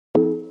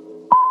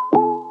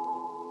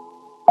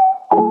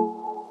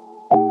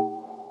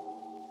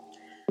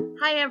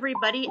Hi,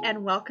 everybody,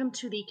 and welcome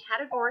to the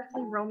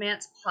Categorically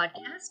Romance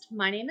podcast.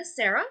 My name is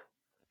Sarah.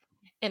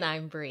 And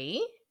I'm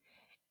Bree.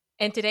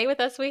 And today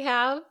with us we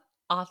have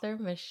author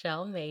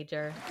Michelle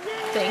Major. Yay!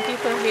 Thank you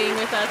for being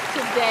with us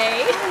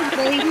today.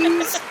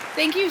 Ladies,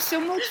 thank you so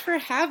much for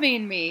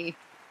having me.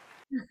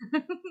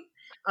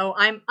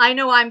 I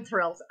know I'm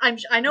thrilled.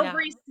 I know Yeah.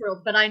 Bree's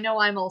thrilled, but I know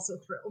I'm also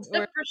thrilled.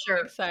 We're for sure.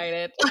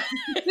 excited.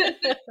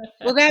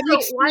 Well, that So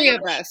makes three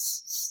of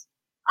us.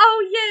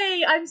 Oh,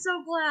 yay! I'm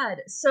so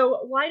glad.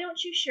 So why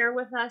don't you share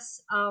with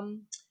us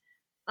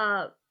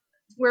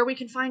where we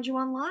can find you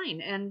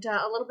online and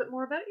a little bit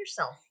more about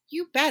yourself?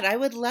 You bet. I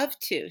would love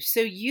to.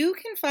 So you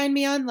can find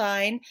me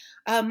online.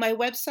 My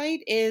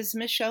website is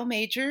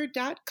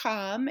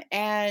michellemajor.com,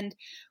 and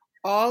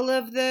all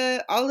of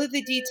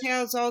the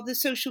details, all the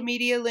social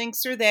media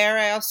links are there.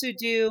 I also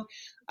do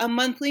a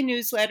monthly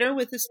newsletter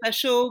with a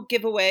special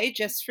giveaway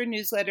just for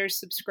newsletter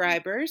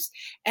subscribers.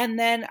 And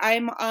then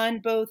I'm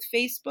on both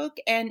Facebook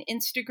and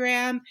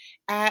Instagram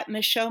at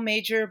Michelle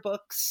Major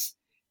Books.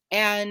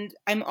 And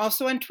I'm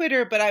also on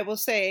Twitter, but I will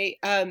say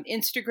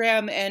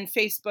Instagram and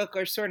Facebook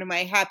are sort of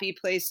my happy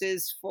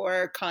places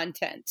for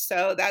content.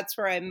 So that's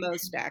where I'm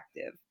most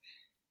active.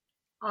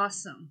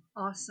 Awesome.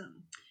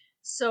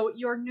 So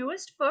your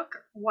newest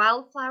book,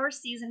 Wildflower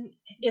Season,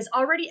 is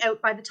already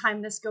out by the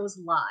time this goes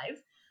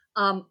live.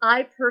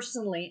 I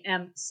personally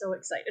am so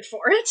excited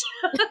for it.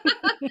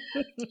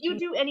 Do you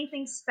do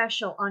anything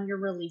special on your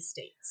release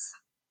dates?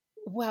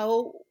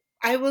 Well,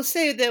 I will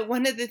say that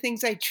one of the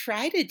things I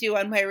try to do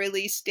on my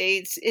release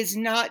dates is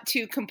not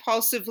to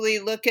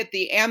compulsively look at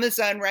the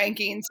Amazon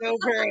rankings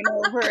over and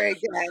over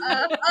again.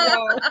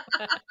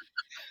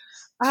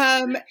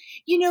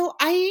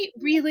 I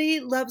really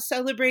love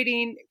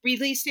celebrating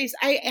release dates.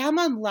 I am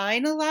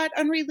online a lot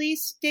on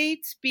release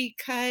dates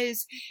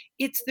because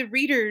it's the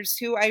readers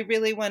who I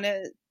really want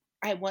to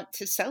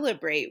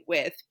celebrate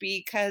with,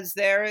 because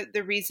they're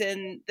the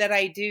reason that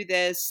I do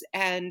this.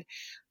 And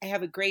I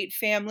have a great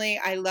family.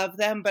 I love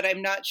them, but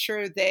I'm not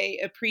sure they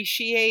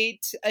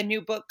appreciate a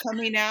new book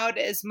coming out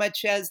as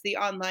much as the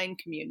online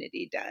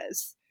community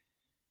does.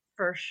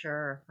 For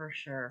sure.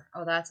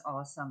 Oh, that's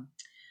awesome.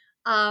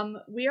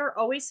 We are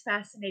always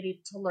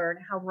fascinated to learn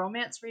how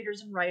romance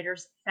readers and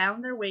writers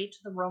found their way to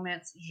the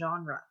romance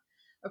genre.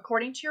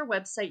 According to your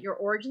website, your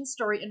origin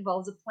story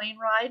involves a plane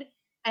ride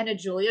and a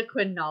Julia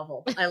Quinn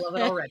novel. I love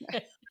it already.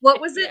 What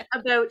was it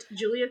about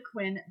Julia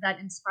Quinn that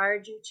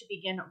inspired you to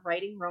begin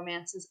writing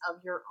romances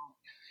of your own?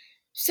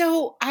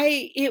 So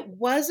it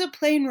was a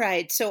plane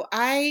ride. So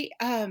I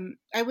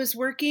was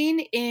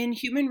working in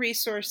human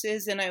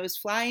resources, and I was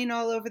flying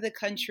all over the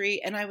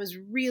country, and I was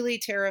really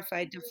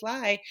terrified to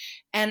fly.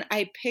 And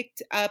I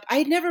picked up, I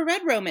had never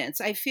read romance.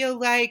 I feel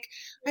like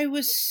I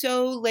was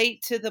so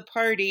late to the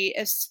party,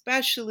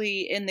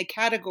 especially in the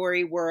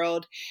category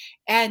world.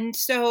 And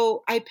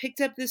so I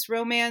picked up this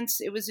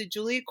romance. It was a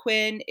Julia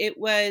Quinn.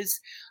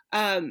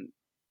 I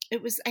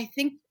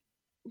think,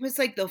 it was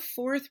like the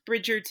fourth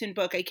Bridgerton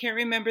book. I can't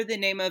remember the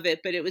name of it,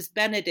 but it was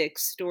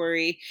Benedict's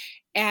story.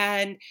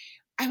 And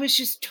I was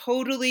just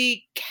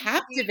totally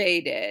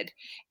captivated.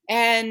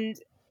 And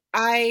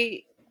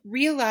I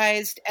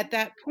realized at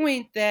that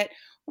point that,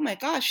 oh my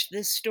gosh,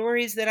 the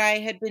stories that I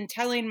had been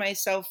telling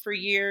myself for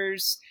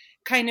years,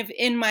 kind of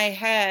in my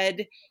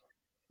head,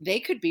 they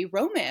could be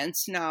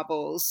romance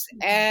novels.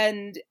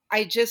 And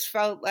I just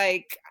felt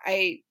like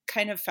I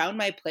kind of found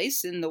my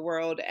place in the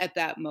world at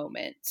that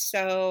moment.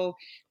 So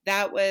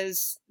that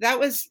was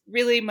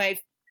really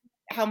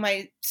how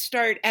my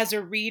start as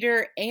a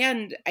reader,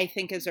 and I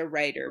think as a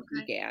writer,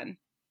 began.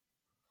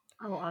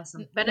 Oh,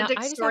 awesome.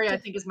 Benedict's story, I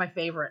think, is my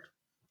favorite.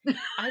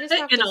 I just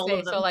have to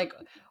say, so like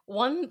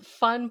one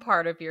fun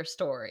part of your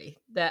story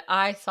that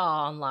I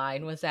saw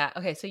online was that,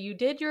 okay, so you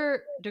did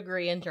your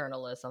degree in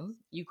journalism,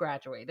 you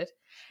graduated,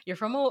 you're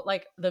from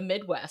like the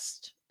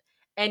Midwest,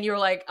 and you're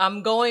like,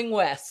 I'm going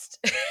west.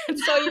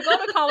 So you go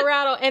to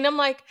Colorado, and I'm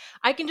like,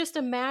 I can just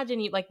imagine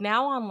you, like,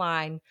 now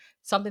online,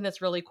 something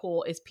that's really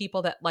cool is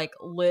people that like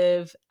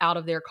live out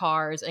of their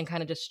cars and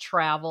kind of just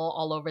travel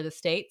all over the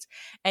states.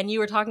 And you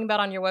were talking about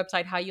on your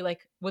website how you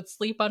like would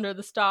sleep under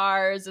the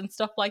stars and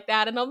stuff like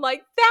that. And I'm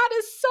like, that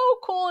is so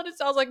cool. And it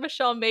sounds like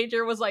Michelle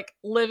Major was like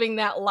living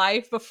that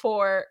life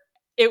before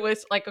it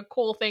was like a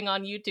cool thing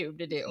on YouTube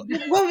to do.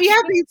 Well,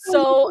 yeah,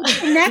 so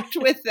connect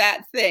with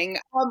that thing.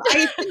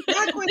 I think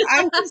back when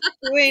I was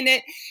doing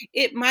it,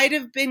 it might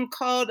have been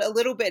called a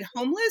little bit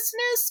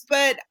homelessness,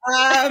 but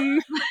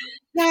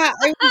yeah,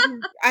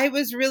 I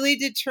was really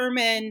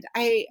determined.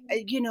 I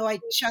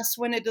just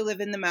wanted to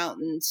live in the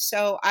mountains.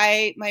 So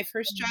my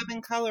first job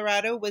in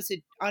Colorado was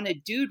on a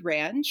dude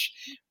ranch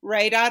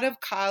right out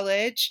of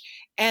college.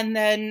 And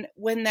then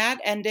when that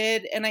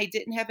ended and I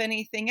didn't have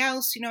anything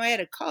else, I had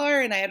a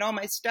car and I had all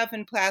my stuff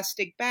in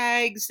plastic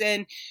bags.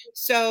 And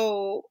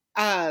so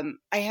I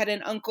had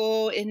an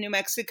uncle in New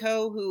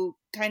Mexico who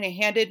kind of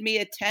handed me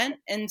a tent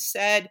and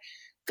said,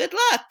 good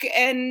luck.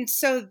 And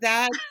so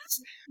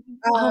that's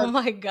oh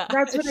my God.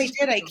 That's what I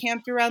did. I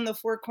camped around the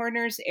Four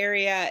Corners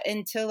area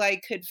until I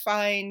could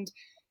find,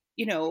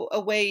 a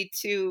way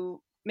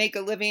to make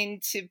a living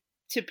to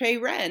to pay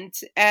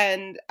rent.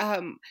 And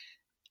I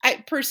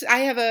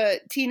have a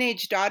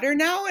teenage daughter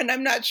now, and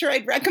I'm not sure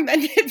I'd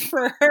recommend it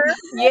for her.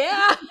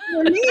 Yeah.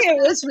 For me,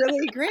 it was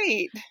really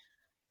great.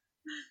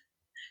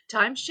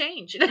 Times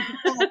change.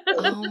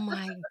 Oh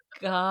my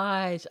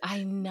gosh.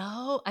 I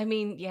know. I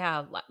mean,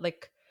 yeah,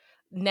 like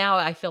now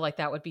I feel like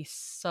that would be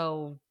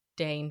so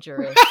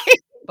dangerous. Right.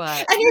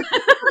 But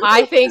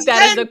I think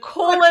that is the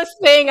coolest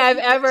thing I've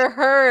ever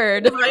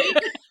heard. Right?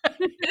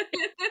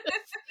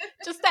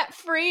 Just that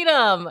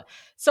freedom.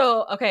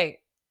 So, okay.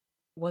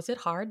 Was it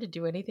hard to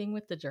do anything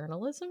with the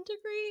journalism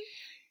degree?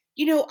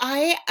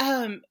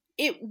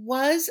 It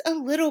was a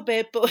little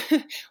bit, but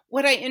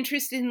what I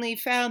interestingly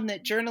found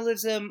that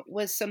journalism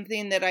was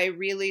something that I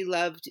really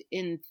loved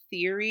in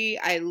theory.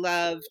 I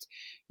loved,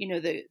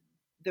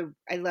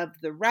 I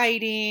loved the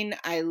writing.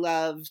 I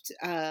loved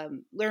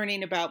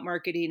learning about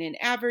marketing and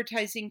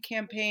advertising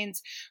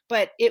campaigns,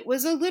 but it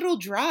was a little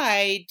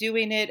dry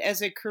doing it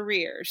as a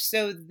career.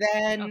 So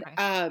then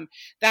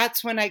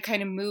that's when I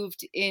kind of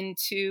moved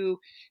into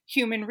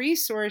human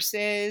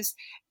resources.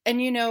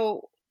 And,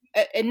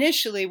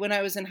 initially when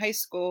I was in high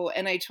school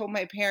and I told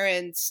my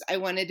parents I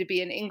wanted to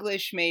be an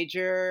English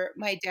major,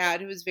 my dad,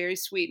 who was very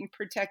sweet and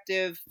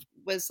protective,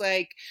 was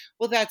like,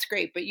 well, that's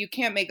great, but you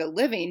can't make a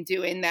living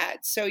doing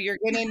that. So you're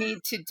going to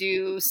need to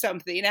do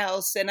something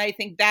else. And I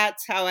think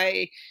that's how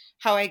I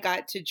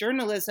got to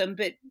journalism,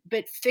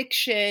 but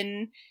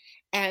fiction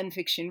and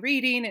fiction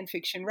reading and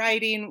fiction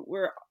writing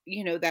were,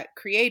 that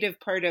creative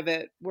part of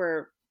it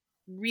were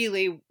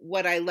really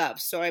what I love.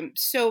 So I'm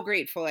so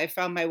grateful I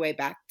found my way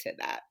back to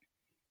that.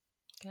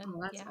 Good.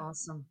 Oh, that's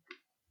awesome.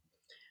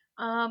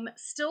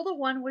 Still the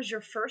One was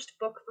your first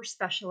book for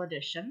special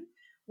edition.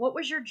 What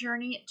was your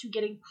journey to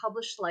getting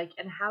published like,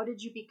 and how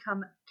did you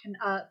become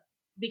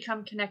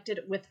connected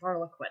with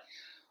Harlequin?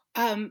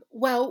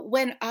 Well,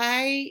 when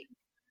I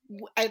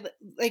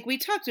like we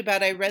talked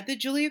about, I read the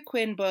Julia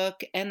Quinn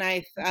book, and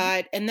I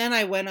thought, and then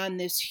I went on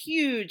this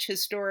huge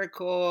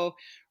historical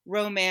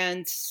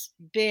romance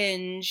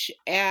binge,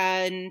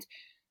 and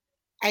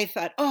I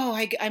thought,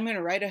 I'm going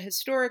to write a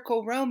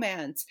historical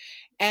romance.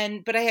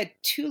 But I had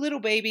 2 little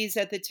babies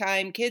at the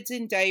time, kids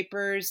in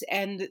diapers.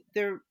 And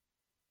there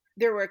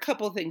were a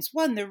couple of things.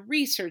 One, the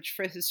research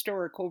for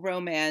historical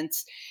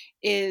romance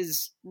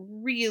is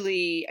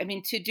really,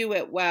 to do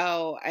it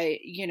well,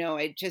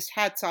 I just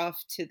hats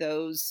off to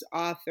those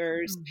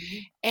authors. Mm-hmm.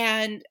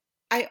 And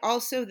I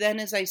also then,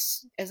 as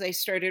I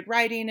started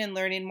writing and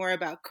learning more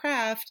about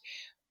craft,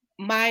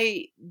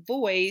 my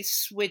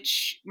voice,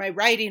 my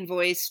writing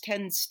voice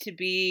tends to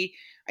be,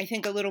 I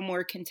think, a little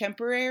more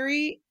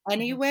contemporary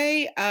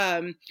anyway.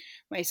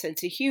 My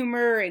sense of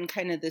humor and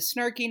kind of the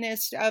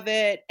snarkiness of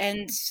it.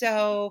 And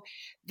so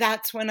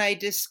that's when I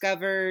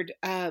discovered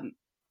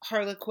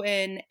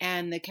Harlequin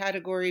and the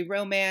category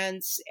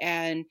romance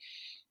and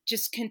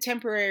just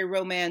contemporary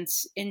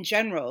romance in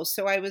general.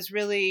 So I was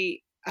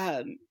really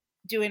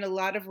doing a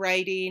lot of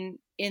writing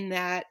in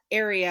that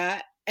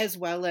area, as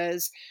well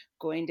as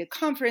going to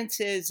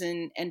conferences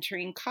and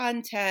entering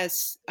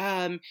contests.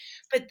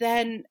 But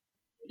then,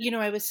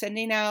 I was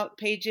sending out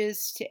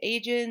pages to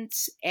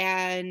agents,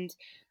 and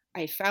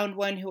I found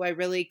one who I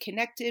really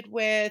connected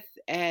with.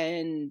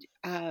 And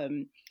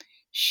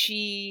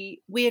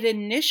we had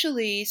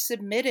initially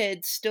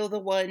submitted Still the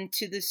One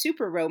to the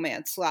super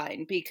romance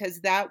line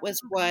because that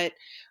was what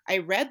I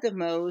read the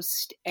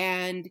most,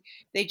 and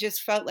they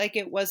just felt like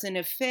it wasn't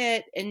a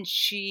fit. And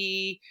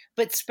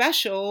but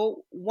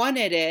Special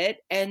wanted it.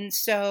 And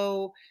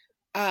so,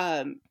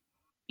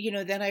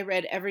 then I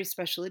read every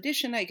special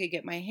edition I could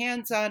get my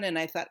hands on, and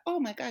I thought, oh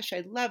my gosh,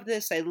 I love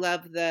this. I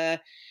love the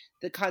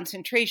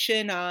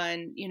concentration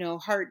on,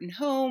 heart and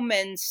home.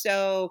 And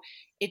so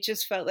it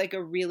just felt like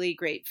a really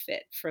great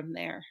fit from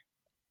there.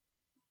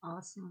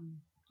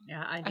 Awesome.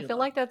 Yeah, I feel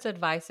like that's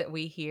advice that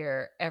we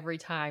hear every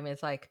time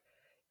is like,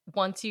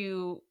 once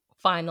you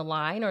find the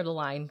line or the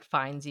line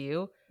finds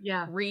you,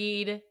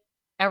 read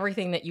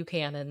everything that you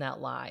can in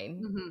that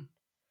line. Mm-hmm.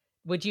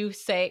 Would you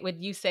say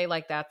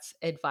like that's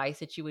advice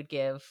that you would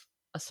give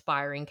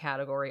aspiring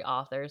category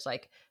authors?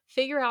 Like,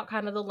 figure out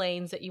kind of the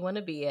lanes that you want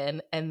to be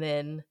in and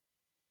then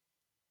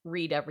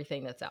read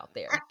everything that's out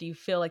there. Do you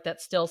feel like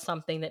that's still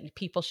something that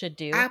people should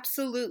do?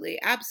 Absolutely.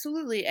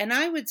 Absolutely. And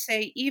I would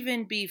say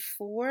even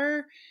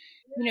before,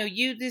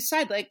 you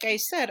decide, like I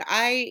said,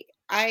 I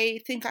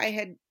think I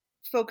had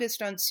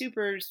focused on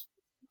supers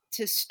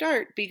to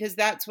start because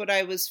that's what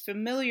I was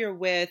familiar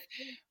with.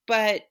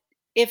 But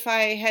if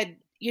I had,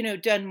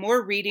 done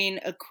more reading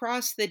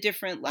across the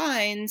different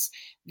lines,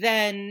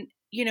 then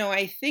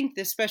I think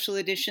the special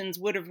editions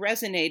would have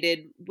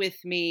resonated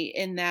with me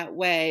in that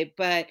way.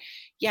 But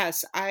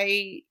yes,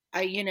 I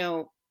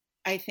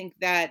think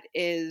that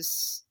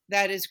is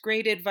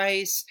great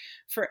advice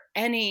for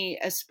any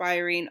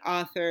aspiring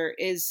author,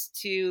 is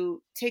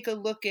to take a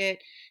look at,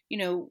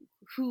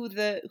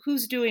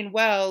 who's doing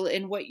well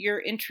and what you're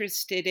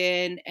interested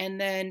in, and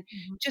then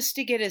just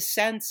to get a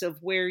sense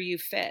of where you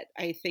fit.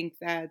 I think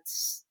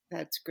that's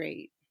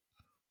great.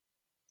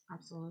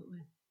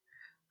 Absolutely.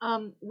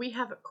 We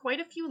have quite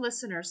a few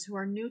listeners who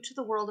are new to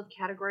the world of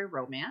category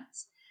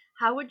romance.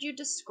 How would you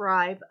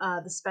describe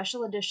the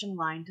special edition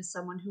line to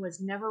someone who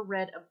has never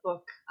read a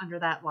book under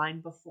that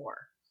line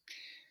before?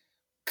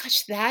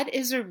 Gosh, that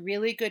is a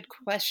really good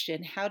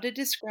question. How to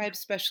describe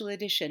special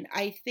edition?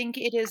 I think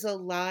it is a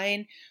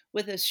line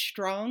with a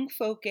strong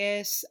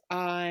focus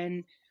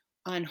on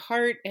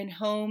heart and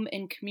home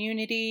and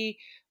community,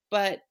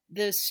 but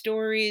the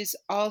stories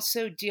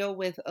also deal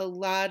with a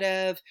lot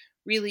of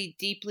really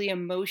deeply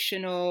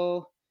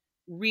emotional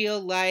real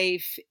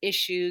life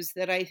issues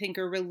that I think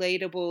are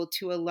relatable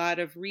to a lot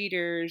of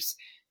readers,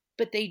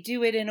 but they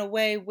do it in a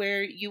way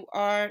where you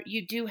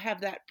do have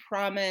that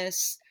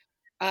promise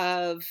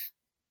of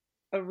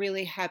a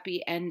really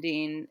happy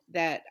ending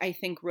that I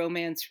think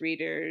romance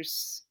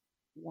readers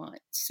want.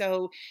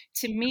 So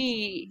to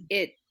me,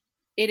 it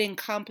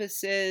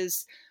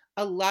encompasses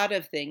a lot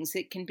of things.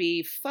 It can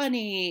be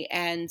funny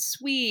and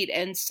sweet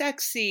and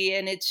sexy,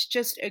 and it's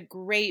just a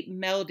great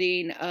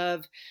melding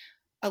of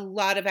a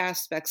lot of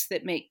aspects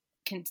that make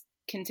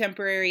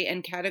contemporary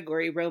and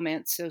category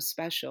romance so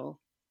special.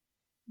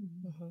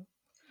 Mm-hmm.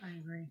 I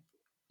agree.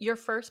 Your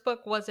first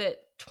book, was it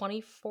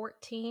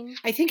 2014?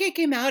 I think it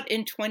came out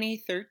in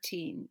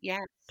 2013. Yeah.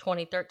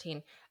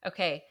 2013.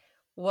 Okay.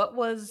 What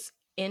was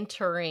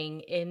entering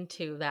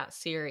into that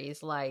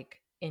series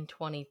like in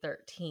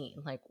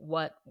 2013? Like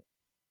what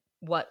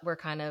were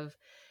kind of,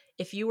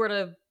 if you were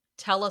to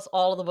tell us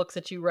all of the books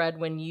that you read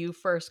when you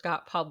first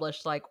got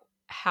published, like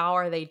how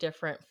are they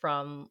different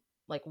from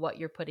like what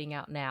you're putting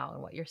out now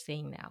and what you're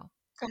seeing now?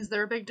 Is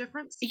there a big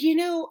difference?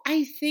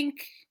 I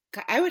think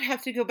I would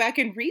have to go back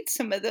and read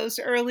some of those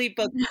early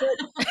books.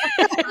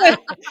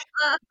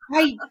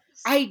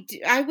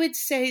 I would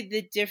say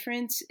the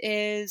difference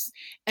is,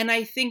 and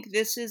I think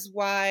this is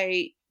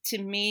why, to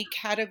me,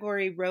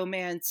 category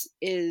romance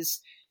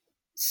is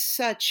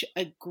such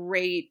a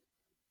great,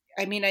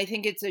 I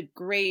think it's a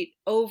great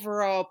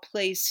overall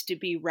place to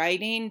be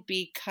writing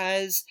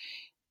because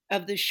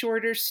of the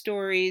shorter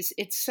stories.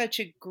 It's such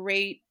a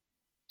great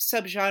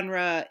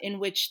subgenre in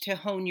which to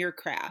hone your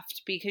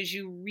craft because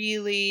you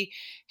really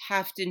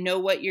have to know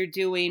what you're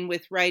doing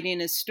with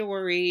writing a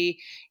story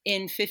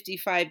in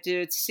 55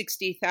 to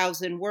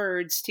 60,000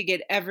 words to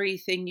get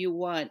everything you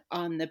want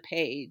on the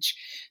page.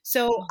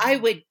 So I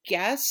would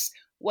guess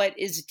what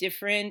is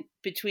different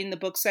between the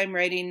books I'm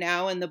writing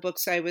now and the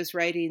books I was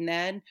writing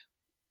then.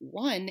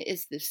 One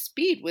is the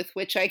speed with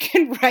which I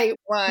can write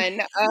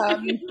one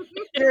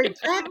very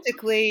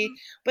practically,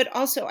 but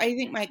also I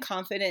think my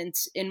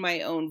confidence in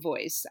my own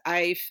voice.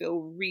 I feel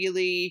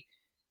really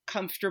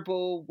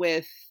comfortable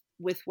with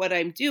what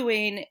I'm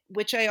doing,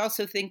 which I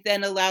also think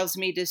then allows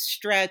me to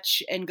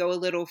stretch and go a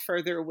little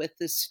further with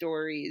the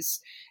stories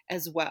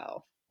as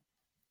well.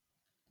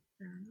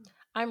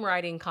 I'm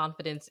writing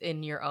confidence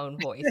in your own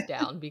voice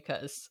down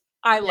because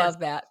I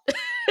love that.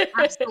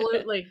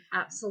 Absolutely.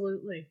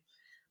 Absolutely.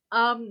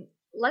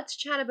 Let's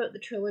chat about the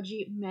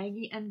trilogy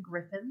Maggie and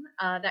Griffin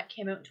that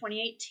came out in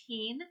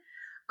 2018.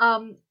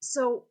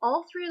 So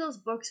all three of those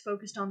books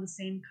focused on the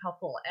same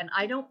couple, and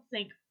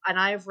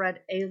I've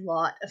read a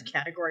lot of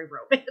category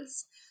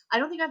romance. I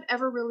don't think I've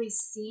ever really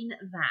seen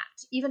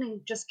that, even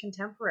in just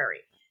contemporary.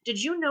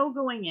 Did you know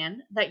going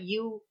in that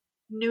you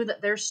knew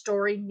that their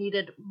story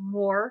needed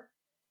more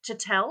to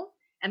tell,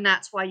 and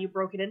that's why you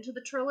broke it into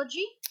the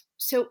trilogy?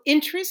 So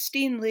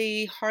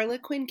interestingly,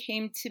 Harlequin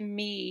came to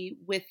me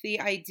with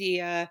the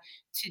idea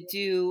to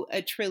do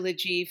a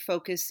trilogy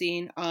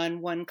focusing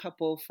on one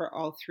couple for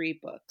all three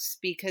books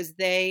because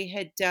they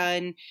had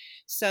done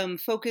some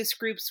focus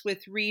groups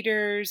with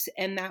readers,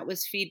 and that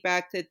was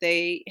feedback that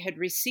they had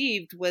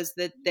received was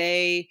that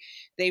they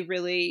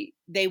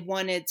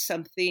wanted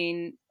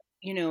something,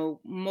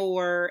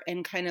 more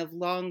and kind of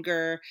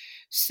longer.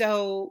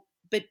 So,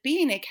 but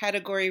being a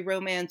category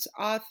romance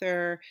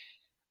author,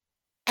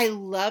 I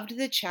loved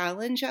the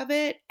challenge of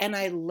it, and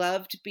I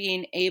loved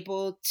being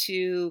able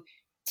to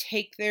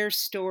take their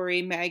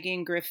story, Maggie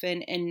and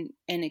Griffin, and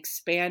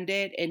expand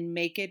it and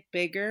make it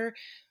bigger.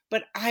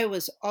 But I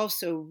was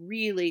also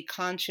really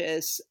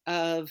conscious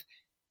of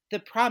the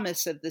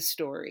promise of the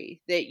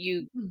story that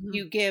you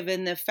give,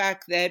 and the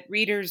fact that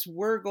readers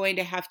were going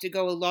to have to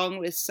go along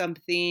with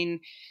something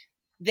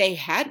they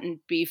hadn't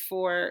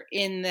before,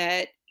 in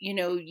that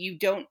you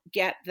don't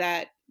get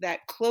that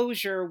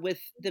closure with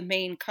the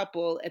main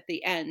couple at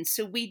the end.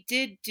 So we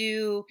did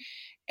do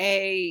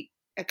a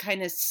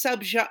kind of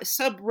sub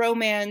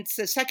romance,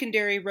 a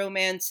secondary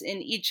romance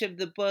in each of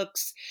the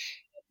books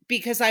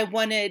because I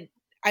wanted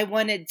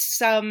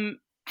some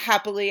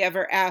happily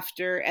ever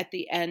after at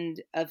the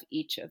end of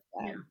each of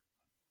them.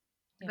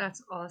 Yeah.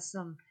 That's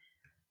awesome.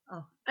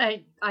 Oh,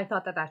 I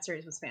thought that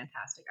series was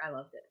fantastic. I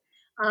loved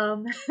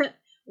it.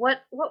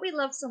 What we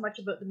love so much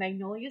about the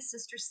Magnolia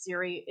Sisters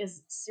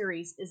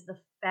series is the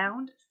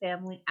found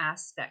family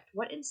aspect.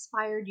 What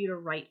inspired you to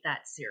write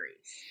that series?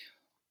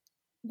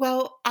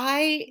 Well,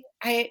 actually,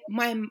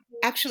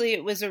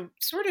 it was a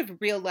sort of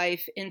real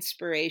life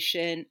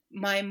inspiration.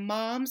 My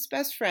mom's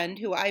best friend,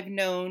 who I've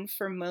known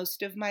for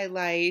most of my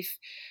life,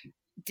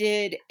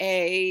 did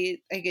a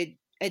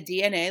a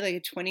DNA, like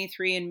a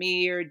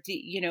 23andMe or,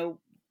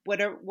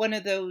 whatever, one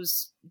of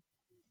those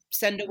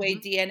send away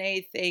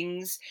DNA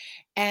things,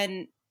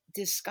 and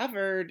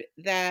discovered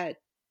that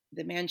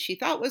the man she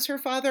thought was her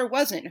father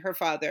wasn't her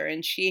father.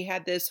 And she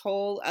had this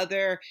whole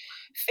other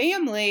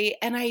family.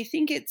 And I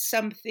think it's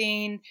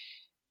something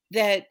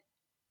that,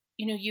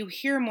 you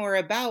hear more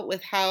about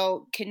with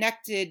how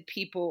connected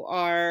people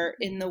are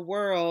in the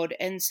world.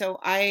 And so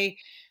I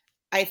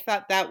just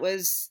thought that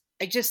was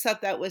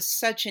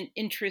such an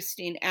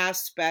interesting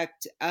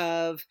aspect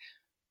of,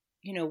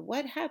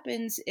 what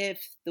happens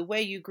if the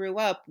way you grew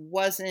up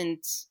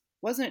wasn't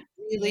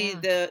really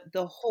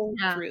the whole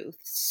truth.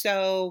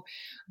 So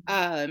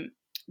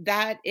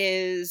that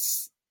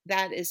is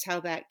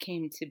how that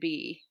came to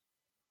be.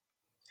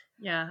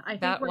 Yeah, I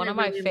think that one of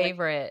my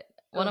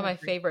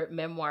favorite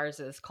memoirs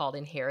is called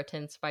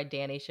Inheritance by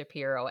Dani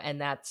Shapiro,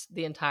 and that's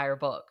the entire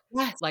book.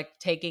 Yes. Like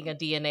taking a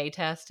DNA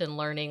test and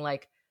learning,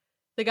 like,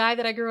 the guy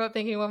that I grew up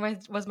thinking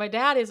was my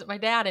dad isn't my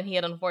dad, and he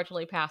had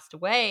unfortunately passed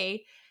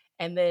away.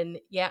 And then,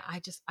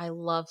 I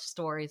love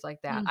stories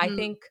like that. I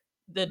think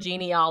the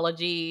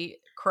genealogy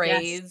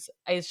craze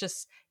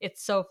is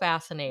it's so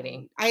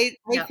fascinating. I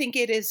think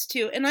it is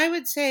too. And I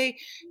would say,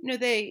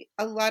 a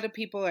lot of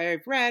people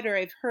I've read or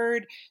I've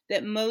heard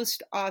that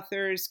most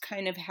authors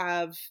kind of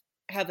have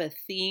a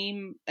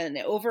theme, an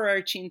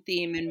overarching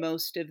theme in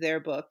most of their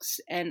books.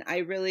 And I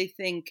really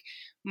think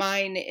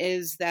mine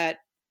is that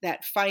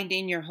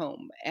finding your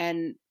home.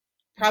 And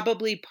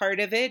probably part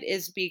of it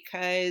is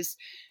because,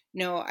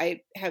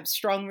 I have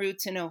strong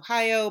roots in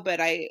Ohio, but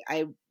I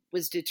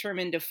was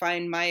determined to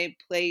find my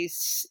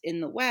place in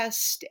the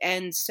West.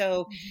 And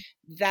so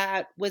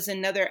that was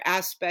another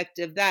aspect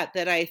of that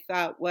I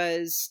thought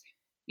was,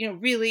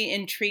 really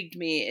intrigued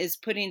me, is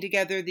putting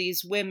together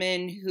these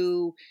women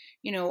who,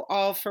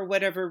 all for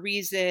whatever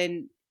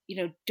reason,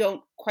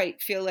 don't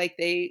quite feel like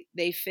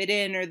they fit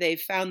in or they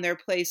found their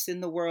place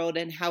in the world,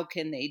 and how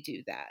can they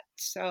do that?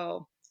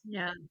 So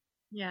yeah,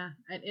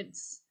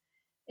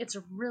 it's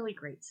a really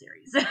great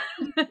series.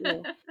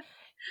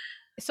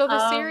 So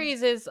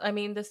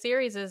the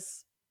series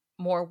is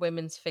more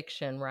women's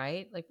fiction,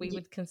 right? Like we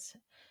would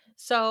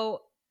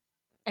so,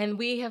 and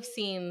we have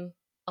seen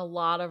a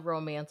lot of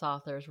romance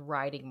authors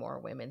writing more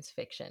women's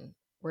fiction.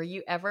 Were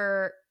you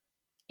ever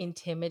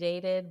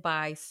intimidated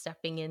by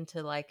stepping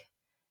into like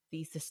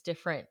the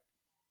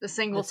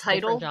single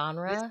title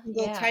genre?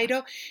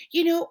 Title.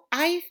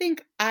 I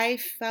think I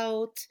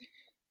felt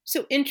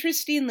so.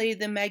 Interestingly,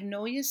 the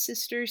Magnolia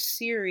Sisters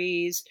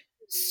series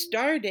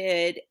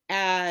started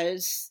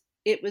as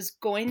it was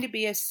going to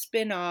be a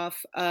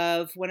spin-off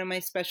of one of my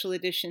special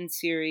edition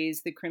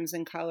series, the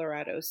Crimson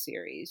Colorado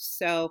series.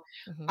 So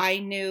I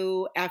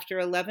knew after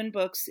 11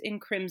 books in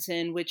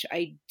Crimson, which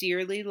I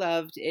dearly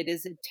loved, it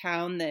is a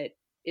town that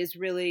is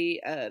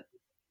really a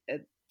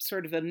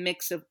sort of a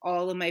mix of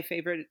all of my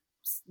favorite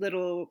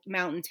little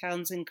mountain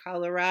towns in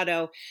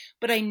Colorado,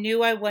 but I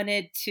knew I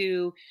wanted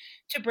to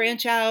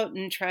branch out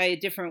and try a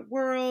different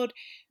world.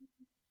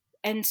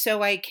 And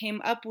so I came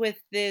up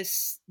with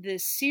this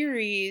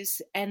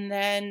series, and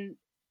then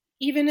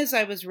even as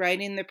I was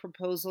writing the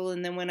proposal,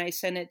 and then when I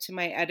sent it to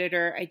my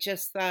editor, I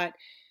just thought,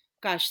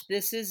 gosh,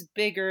 this is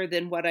bigger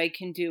than what I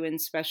can do in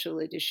special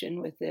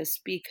edition with this,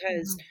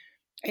 because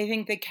I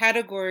think the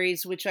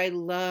categories, which I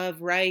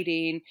love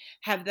writing,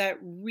 have that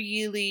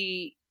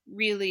really,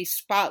 really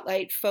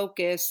spotlight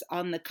focus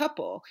on the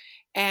couple.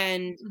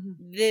 And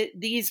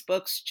these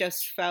books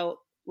just felt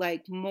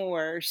like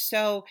more.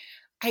 So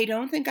I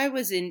don't think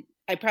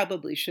I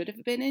probably should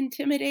have been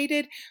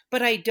intimidated,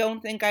 but I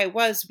don't think I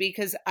was,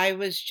 because I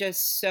was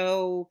just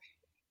so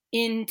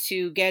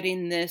into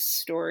getting this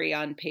story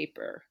on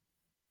paper.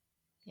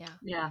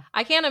 Yeah.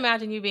 I can't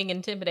imagine you being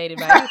intimidated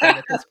by anything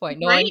at this point,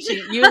 knowing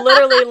you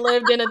literally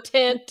lived in a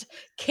tent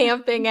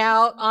camping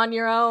out on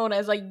your own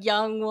as a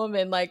young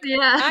woman. Like,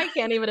 I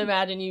can't even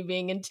imagine you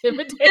being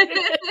intimidated.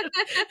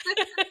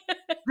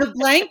 The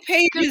blank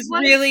page is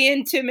really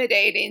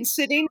intimidating.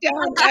 Sitting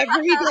down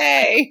every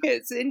day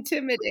is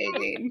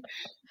intimidating.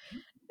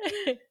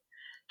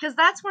 Because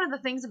that's one of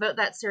the things about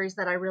that series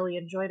that I really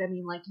enjoyed. I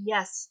mean, like,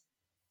 yes,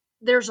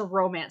 there's a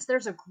romance.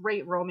 There's a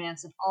great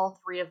romance in all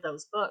three of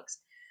those books.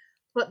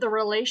 But the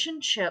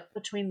relationship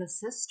between the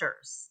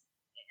sisters,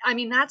 I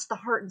mean, that's the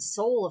heart and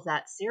soul of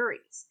that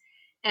series.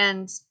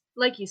 And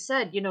like you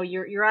said,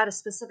 you're at a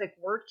specific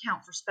word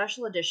count for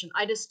special edition.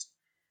 I just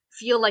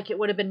feel like it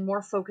would have been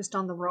more focused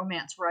on the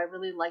romance, where I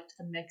really liked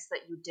the mix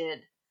that you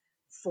did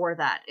for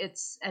that.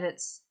 It's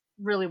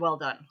really well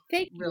done.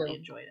 Thank you. Really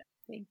enjoyed it.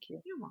 Thank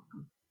you. You're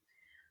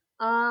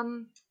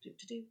welcome.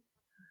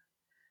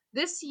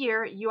 This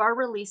year, you are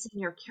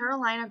releasing your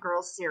Carolina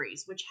Girls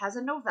series, which has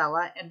a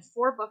novella and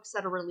 4 books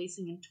that are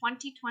releasing in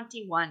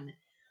 2021.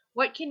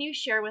 What can you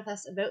share with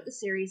us about the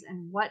series,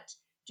 and what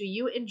do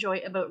you enjoy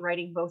about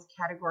writing both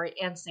category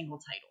and single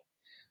title?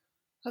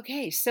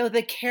 Okay, so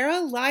the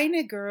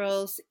Carolina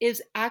Girls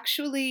is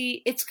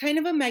actually, it's kind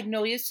of a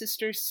Magnolia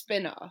Sisters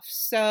spinoff.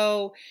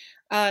 So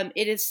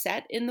it is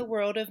set in the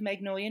world of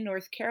Magnolia,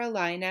 North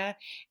Carolina,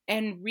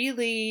 and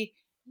really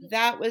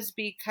that was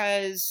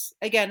because,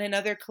 again,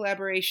 another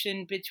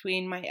collaboration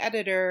between my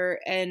editor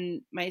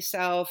and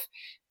myself,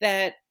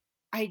 that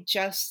I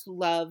just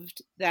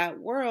loved that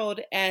world.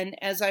 And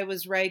as I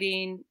was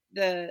writing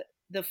the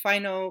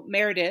final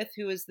Meredith,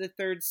 who is the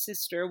third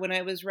sister, when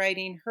I was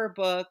writing her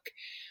book,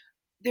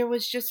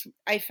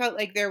 I felt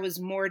like there was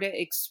more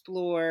to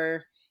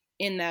explore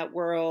in that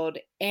world.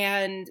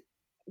 And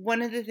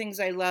one of the things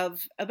I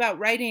love about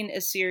writing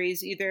a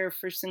series, either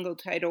for single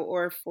title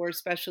or for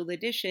special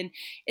edition,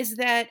 is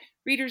that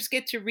readers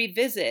get to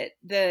revisit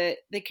the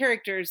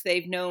characters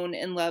they've known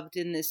and loved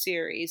in the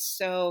series.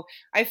 So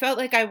I felt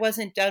like I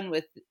wasn't done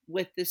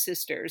with the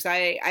sisters.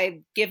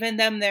 I've given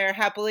them their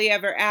happily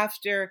ever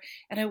after,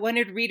 and I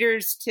wanted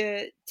readers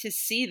to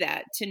see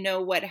that, to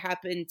know what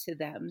happened to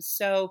them.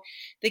 So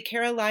the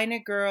Carolina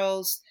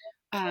Girls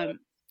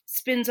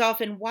spins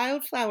off, in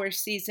Wildflower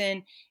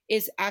season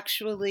is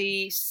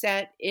actually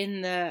set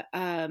in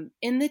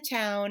the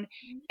town,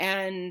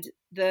 and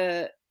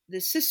the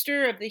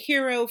sister of the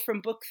hero from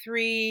book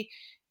 3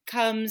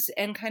 comes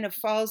and kind of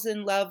falls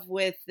in love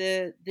with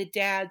the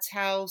dad's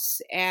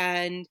house,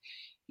 and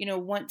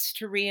wants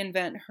to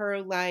reinvent her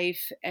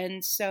life.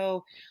 And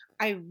so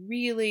I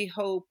really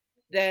hope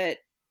that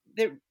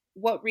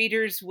what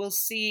readers will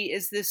see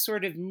is this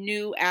sort of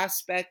new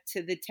aspect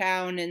to the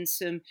town and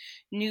some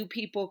new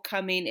people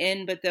coming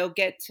in, but they'll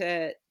get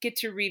to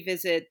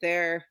revisit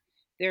their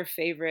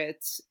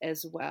favorites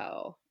as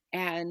well.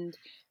 And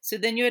so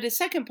then you had a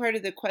second part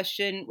of the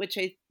question, which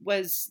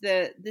was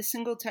the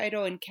single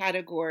title and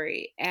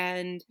category.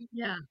 And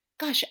yeah,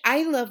 gosh,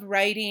 I love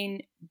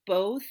writing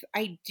both.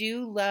 I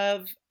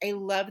love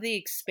the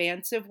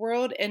expansive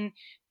world, and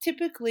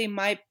typically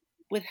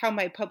with how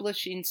my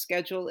publishing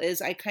schedule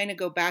is, I kind of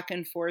go back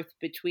and forth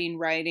between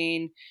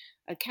writing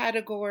a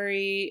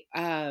category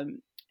and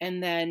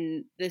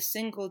then the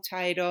single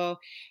title.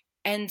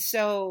 And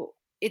so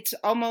it's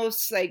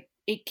almost like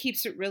it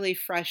keeps it really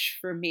fresh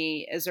for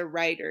me as a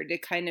writer to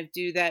kind of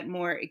do that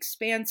more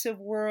expansive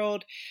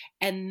world,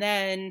 and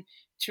then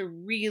to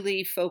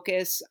really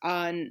focus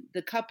on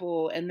the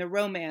couple and the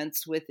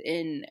romance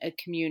within a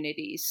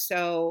community.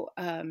 So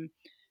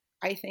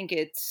I think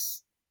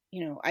it's,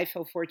 I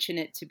feel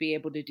fortunate to be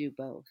able to do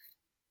both.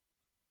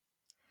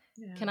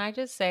 Yeah. Can I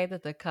just say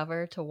that the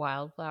cover to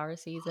Wildflower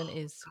season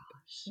is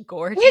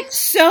gorgeous? It's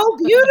so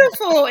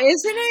beautiful,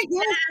 isn't it?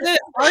 Yes, the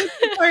art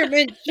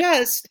department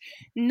just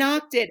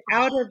knocked it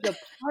out of the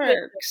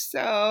park.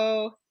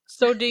 So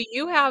do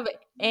you have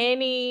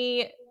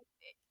any,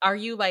 are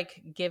you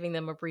like giving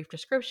them a brief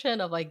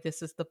description of like,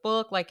 this is the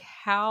book? Like,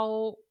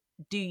 how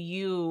do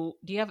you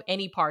have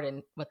any part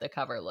in what the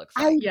cover looks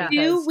like? I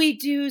do. We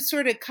do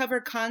sort of cover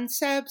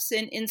concepts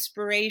and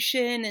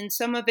inspiration, and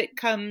some of it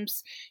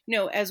comes,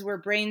 as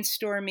we're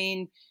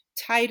brainstorming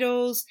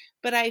titles.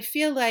 But I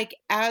feel like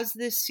as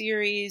this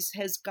series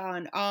has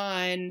gone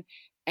on,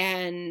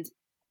 and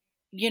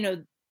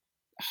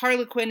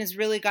Harlequin has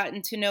really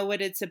gotten to know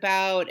what it's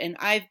about, and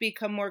I've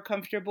become more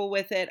comfortable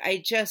with it,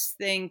 I just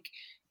think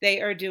they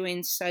are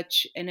doing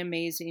such an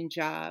amazing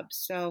job.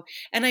 So,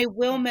 and I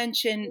will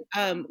mention,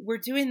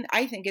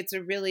 I think it's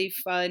a really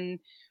fun,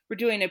 we're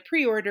doing a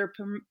pre-order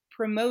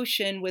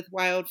promotion with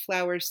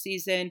Wildflower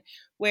season,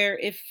 where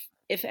if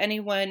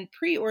anyone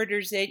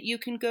pre-orders it, you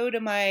can go to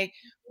my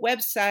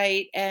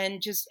website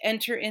and just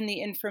enter in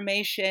the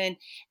information,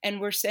 and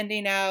we're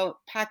sending out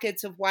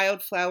packets of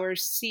wildflower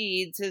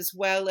seeds, as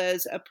well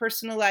as a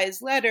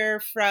personalized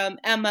letter from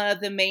Emma,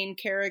 the main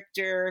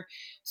character.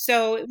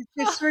 So it was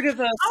just sort of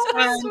a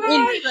fun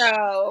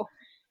intro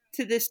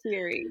to this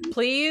series.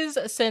 Please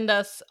send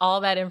us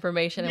all that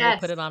information, and we'll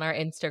put it on our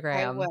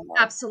Instagram.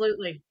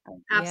 Absolutely.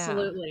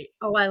 Yeah.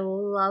 Oh, I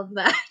love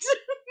that.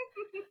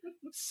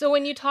 So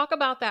when you talk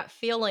about that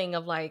feeling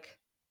of like,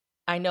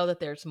 I know that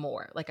there's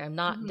more, like I'm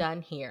not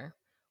done here,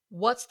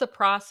 what's the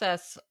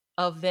process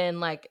of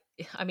then, like,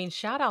 I mean,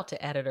 shout out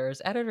to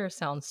editors. Editors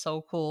sound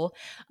so cool.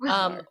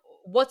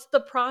 What's the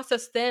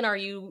process then? Are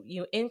you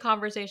in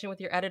conversation with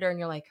your editor and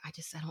you're like, I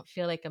don't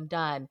feel like I'm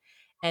done.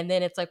 And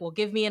then it's like, well,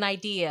 give me an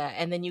idea.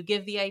 And then you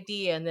give the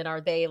idea, and then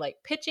are they like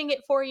pitching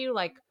it for you?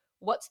 Like,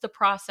 what's the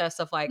process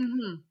of like,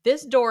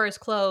 this door is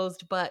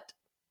closed, but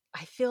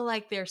I feel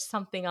like there's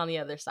something on the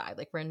other side,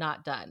 like we're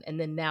not done. And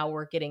then now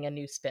we're getting a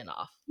new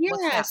spinoff.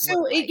 Yeah. So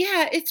like?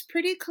 It's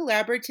pretty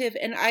collaborative,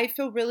 and I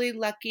feel really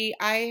lucky.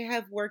 I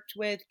have worked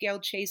with Gail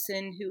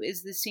Chasen, who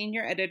is the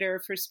senior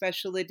editor for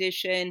Special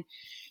Edition,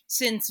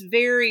 since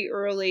very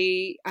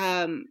early.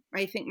 I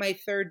think my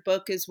third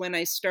book is when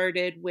I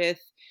started with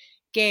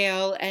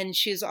Gail, and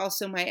she's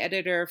also my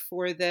editor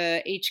for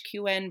the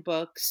HQN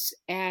books.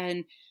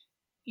 And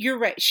you're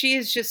right. She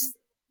is just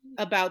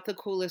about the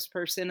coolest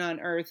person on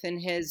earth, and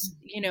has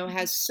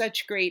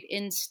such great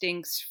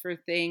instincts for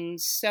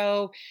things.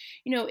 So,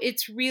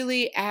 it's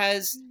really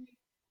as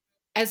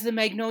the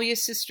Magnolia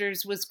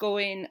Sisters was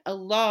going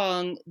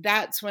along,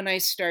 that's when I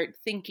start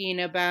thinking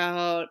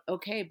about,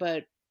 okay,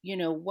 but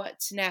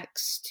what's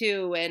next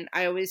too? And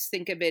I always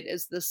think of it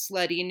as the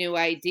slutty new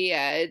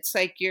idea. It's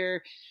like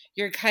you're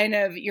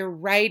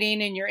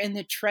writing, and you're in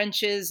the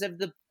trenches of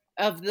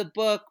of the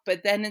book,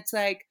 but then it's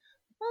like,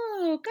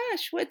 oh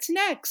gosh, what's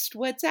next?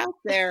 What's out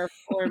there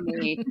for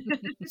me?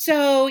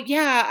 So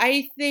yeah,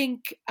 I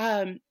think,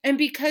 and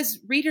because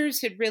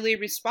readers had really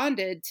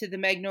responded to the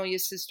Magnolia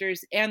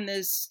Sisters and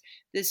this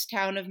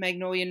town of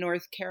Magnolia,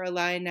 North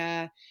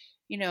Carolina,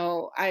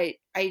 I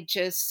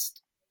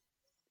just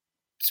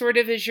sort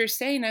of, as you're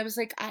saying, I was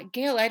like,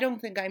 Gail, I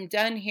don't think I'm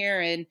done here.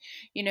 And,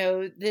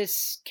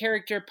 this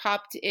character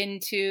popped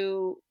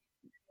into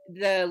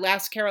the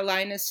Last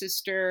Carolina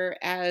Sister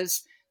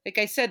as, like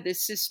I said, the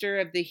sister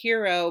of the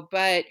hero,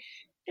 but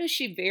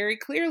she very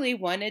clearly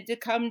wanted to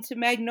come to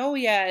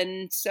Magnolia.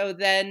 And so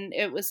then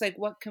it was like,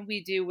 what can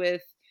we do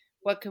with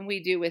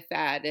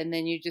that? And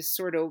then you just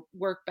sort of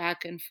work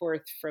back and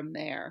forth from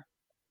there.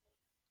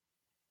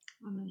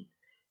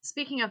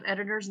 Speaking of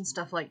editors and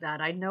stuff like that,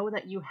 I know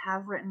that you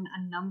have written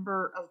a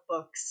number of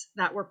books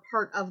that were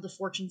part of the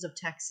Fortunes of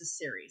Texas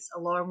series, a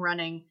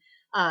long-running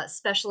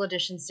special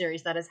edition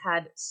series that has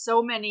had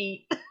so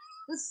many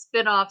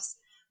spin-offs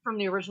from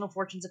the original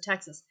Fortunes of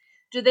Texas.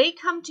 Do they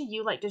come to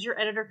you, like, does your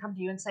editor come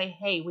to you and say,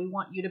 hey, we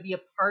want you to be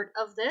a part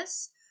of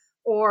this?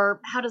 Or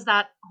how does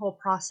that whole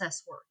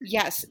process work?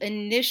 Yes,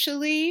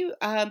 initially,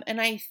 and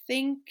I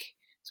think...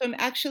 So I'm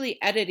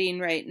actually editing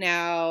right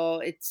now.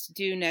 It's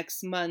due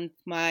next month,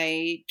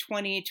 my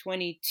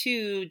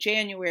 2022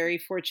 January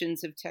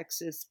Fortunes of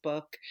Texas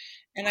book.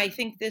 And I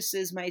think this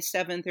is my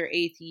 7th or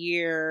 8th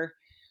year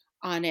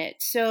on it.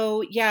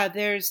 So yeah,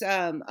 there's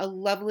a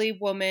lovely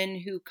woman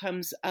who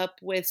comes up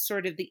with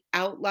sort of the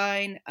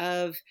outline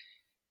of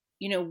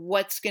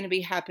what's going to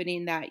be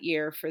happening that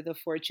year for the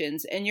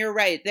Fortunes. And you're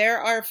right, there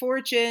are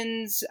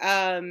Fortunes,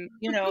 and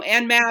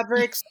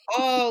Mavericks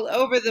all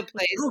over the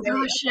place. Oh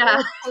gosh,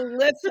 yeah.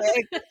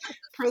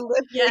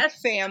 Prolific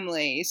yes.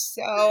 family.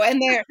 So,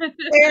 and there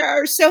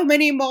are so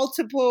many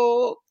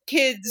multiple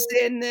kids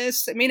in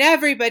this. I mean,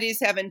 everybody's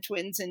having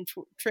twins and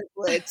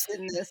triplets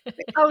in this.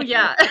 Oh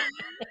yeah.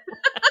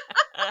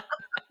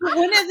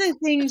 One of the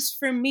things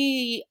for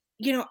me,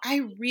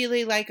 I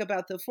really like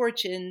about the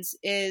Fortunes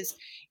is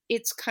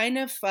it's kind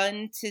of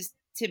fun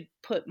to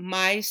put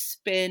my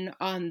spin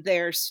on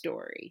their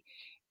story.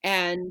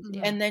 And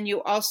then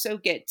you also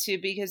get to,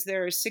 because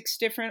there are 6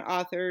 different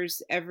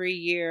authors every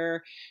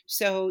year.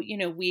 So,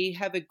 we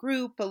have a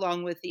group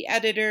along with the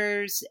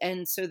editors.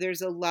 And so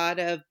there's a lot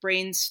of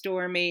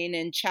brainstorming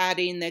and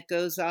chatting that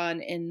goes on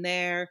in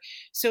there.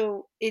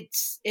 So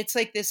it's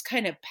like this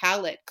kind of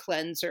palate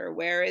cleanser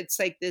where it's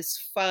like this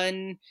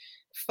fun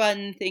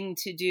thing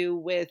to do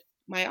with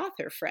my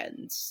author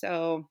friends.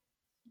 So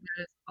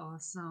that is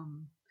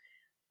awesome.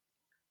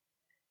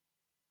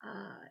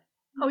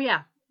 Oh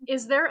yeah.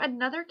 Is there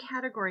another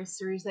category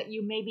series that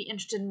you may be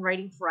interested in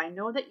writing for? I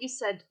know that you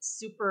said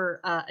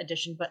Super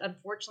Edition, but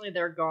unfortunately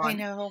they're gone. I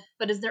know.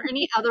 But is there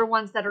any other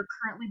ones that are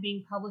currently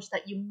being published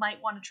that you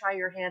might want to try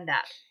your hand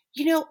at?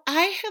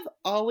 I have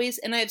always,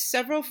 and I have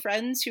several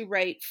friends who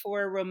write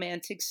for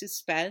romantic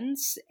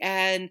suspense,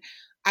 and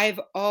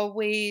I've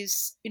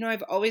always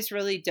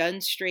really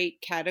done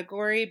straight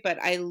category, but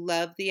I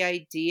love the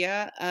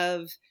idea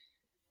of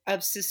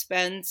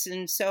suspense.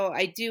 And so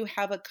I do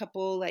have a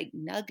couple like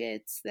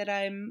nuggets that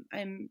I'm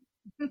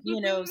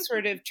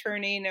sort of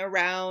turning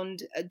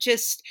around,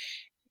 just,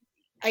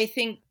 I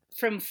think,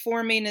 from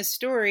forming a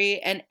story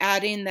and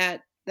adding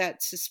that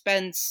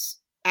suspense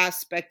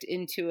aspect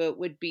into it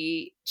would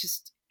be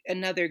just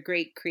another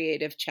great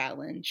creative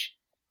challenge.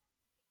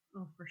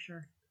 Oh, for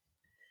sure.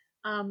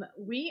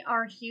 We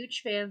are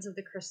huge fans of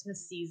the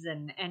Christmas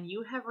season, and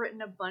you have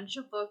written a bunch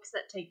of books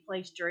that take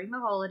place during the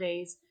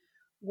holidays.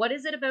 What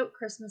is it about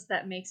Christmas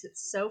that makes it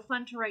so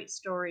fun to write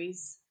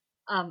stories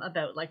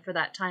about, like, for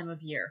that time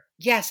of year?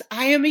 Yes,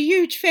 I am a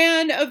huge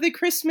fan of the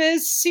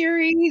Christmas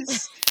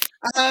series,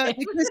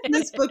 the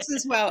Christmas books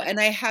as well, and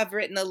I have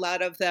written a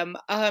lot of them.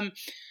 I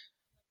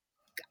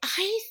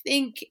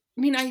think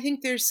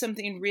there's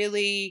something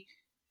really,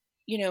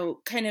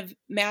 kind of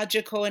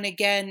magical, and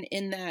again,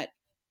 in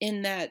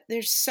that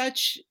there's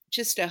such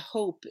just a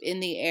hope in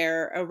the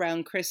air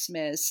around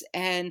Christmas.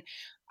 And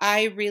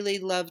I really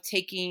love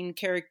taking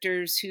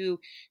characters who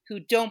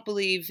don't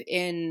believe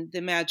in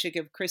the magic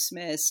of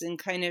Christmas and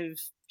kind of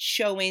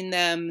showing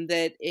them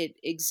that it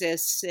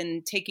exists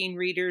and taking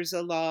readers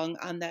along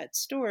on that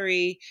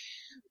story.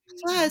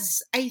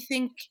 Plus, I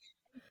think,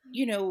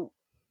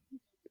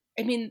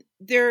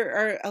 there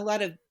are a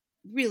lot of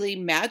really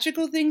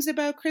magical things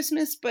about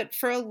Christmas, but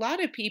for a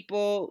lot of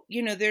people,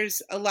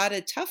 there's a lot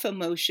of tough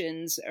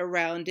emotions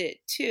around it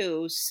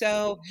too.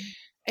 So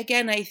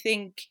again, I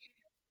think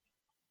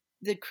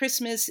the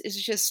Christmas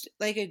is just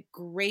like a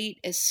great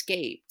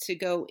escape to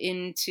go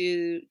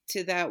into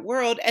that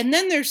world. And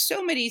then there's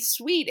so many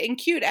sweet and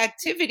cute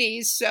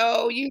activities.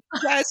 So you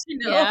just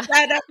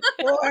set up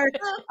for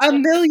a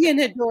million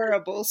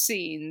adorable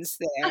scenes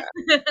there.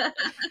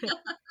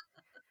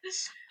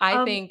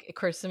 I think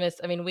Christmas,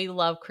 we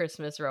love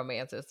Christmas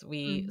romances.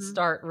 We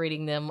start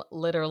reading them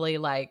literally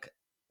like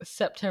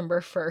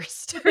September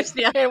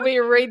 1st. And we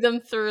read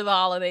them through the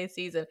holiday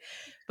season.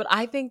 But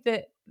I think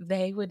that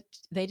they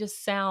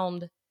just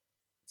sound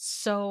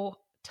so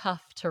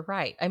tough to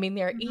write. I mean,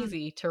 they're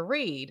easy to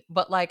read,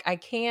 but like I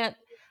can't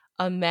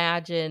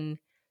imagine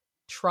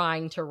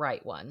trying to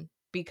write one,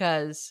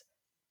 because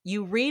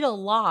you read a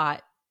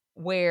lot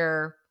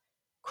where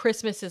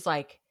Christmas is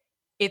like,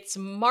 it's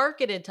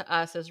marketed to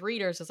us as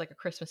readers as like a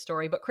Christmas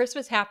story, but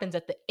Christmas happens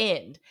at the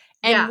end.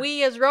 And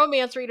we as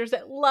romance readers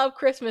that love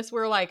Christmas,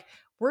 we're like,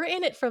 we're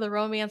in it for the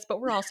romance, but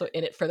we're also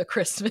in it for the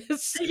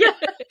Christmas. Yeah.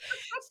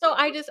 So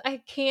I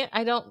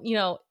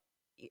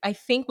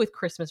think with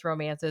Christmas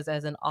romances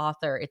as an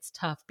author, it's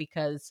tough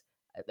because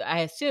I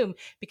assume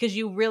because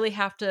you really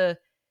have to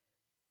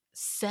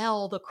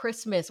sell the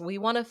Christmas. We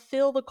want to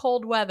feel the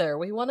cold weather.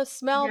 We want to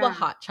smell the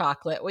hot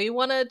chocolate. We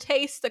want to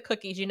taste the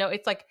cookies.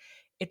 It's like,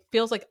 it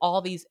feels like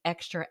all these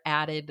extra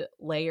added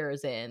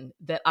layers in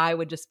that I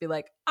would just be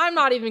like, I'm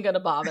not even going to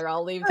bother.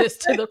 I'll leave this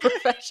to the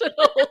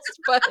professionals.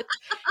 But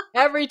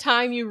every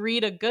time you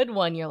read a good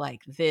one, you're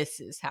like, this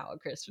is how a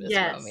Christmas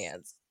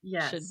romance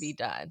should be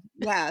done.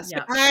 Yes.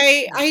 Yep.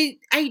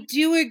 I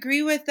do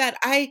agree with that.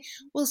 I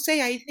will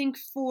say, I think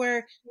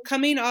for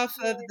coming off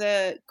of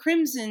the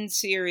Crimson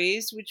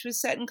series, which was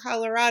set in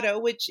Colorado,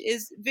 which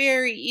is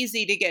very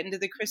easy to get into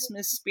the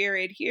Christmas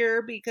spirit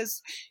here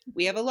because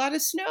we have a lot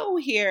of snow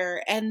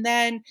here. And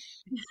then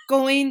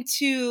going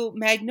to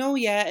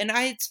Magnolia, and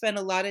I had spent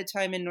a lot of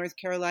time in North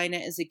Carolina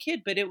as a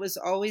kid, but it was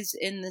always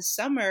in the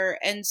summer.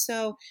 And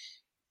so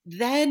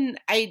then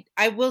I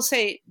will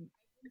say,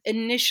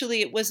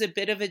 initially it was a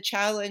bit of a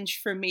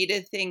challenge for me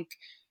to think,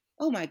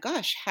 oh my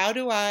gosh, how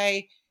do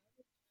I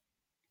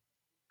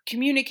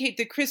communicate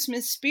the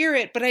Christmas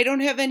spirit, but I don't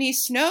have any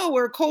snow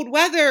or cold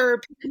weather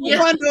or people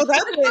bundled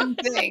up in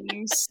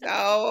things.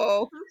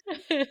 So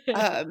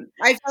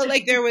I felt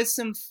like there was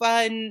some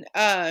fun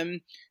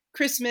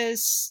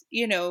Christmas.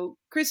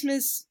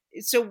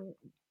 So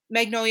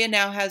Magnolia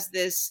now has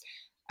this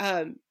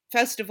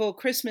festival,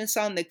 Christmas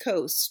on the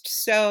Coast.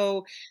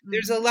 So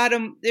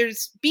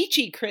there's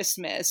beachy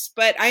Christmas,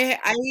 but I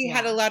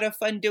had a lot of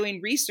fun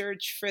doing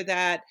research for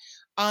that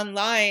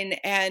online,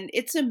 and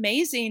it's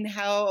amazing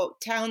how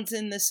towns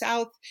in the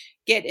South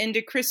get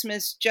into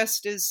Christmas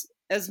just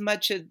as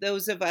much as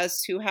those of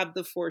us who have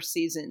the four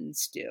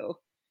seasons do.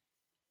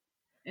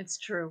 It's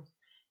true.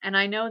 And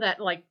I know that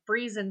like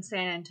Bree's in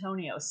San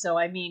Antonio. So,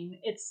 I mean,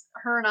 it's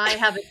her and I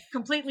have a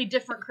completely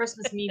different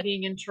Christmas, me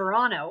being in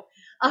Toronto.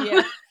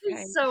 Yeah.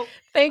 So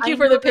thank you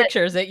for the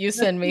pictures that you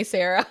send me,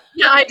 Sarah.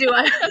 Yeah, I do.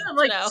 I'm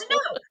like, no.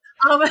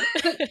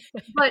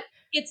 But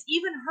it's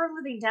even her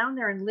living down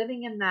there and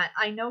living in that.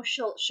 I know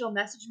she'll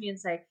message me and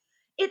say,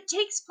 it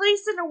takes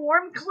place in a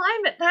warm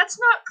climate. That's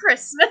not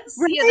Christmas,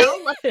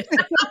 right?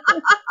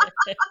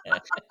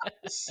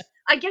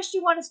 I guess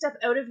you want to step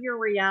out of your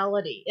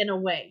reality in a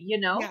way,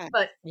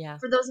 But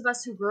for those of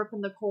us who grew up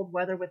in the cold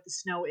weather with the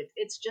snow,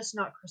 it's just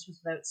not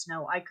Christmas without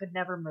snow. I could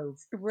never move.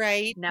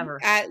 Right. Never.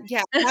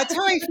 That's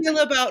how I feel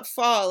about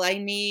fall. I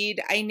need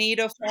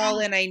a fall,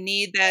 and I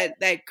need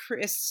that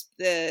crisp,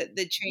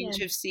 the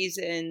change of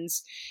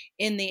seasons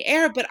in the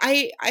air. But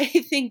I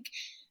think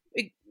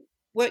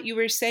what you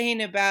were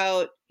saying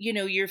about,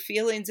 your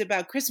feelings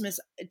about Christmas,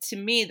 to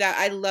me, that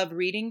I love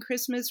reading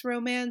Christmas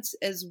romance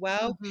as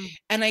well. Mm-hmm.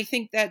 And I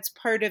think that's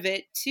part of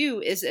it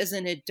too, is as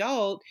an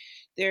adult,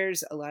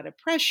 there's a lot of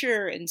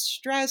pressure and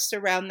stress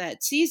around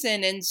that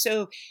season. And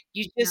so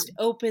you just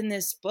open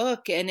this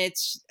book, and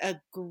it's a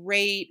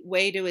great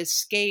way to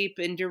escape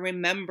and to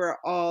remember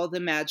all the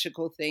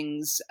magical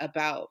things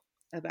about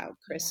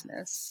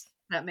Christmas.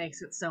 That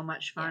makes it so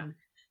much fun. Yeah.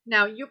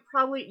 Now, you're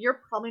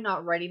probably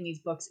not writing these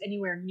books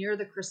anywhere near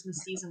the Christmas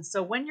season.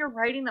 So when you're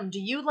writing them, do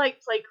you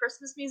play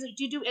Christmas music?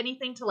 Do you do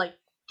anything to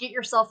get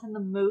yourself in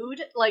the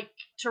mood,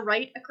 to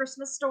write a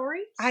Christmas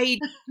story? I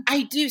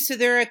do. So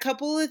there are a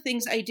couple of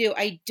things I do.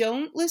 I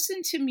don't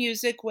listen to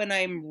music when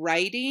I'm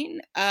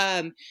writing,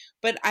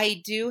 but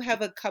I do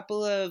have a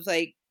couple of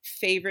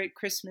favorite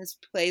Christmas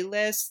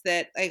playlists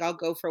that I'll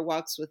go for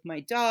walks with my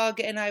dog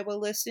and I will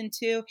listen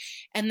to.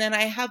 And then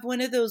I have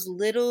one of those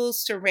little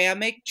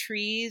ceramic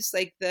trees,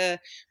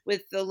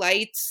 with the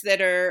lights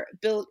that are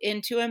built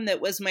into them,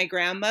 that was my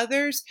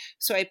grandmother's.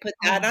 So I put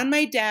that on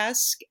my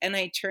desk, and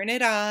I turn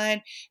it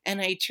on, and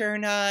I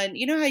turn on,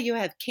 how you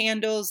have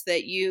candles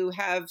that you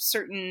have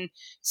certain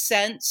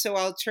scents. So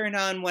I'll turn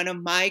on one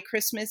of my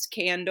Christmas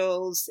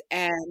candles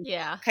and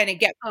kind of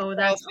get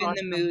myself in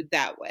the mood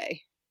that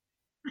way.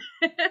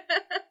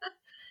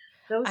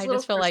 I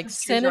just feel like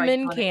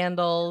cinnamon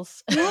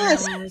candles.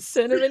 Yes.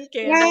 Cinnamon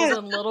candles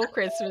and little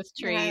Christmas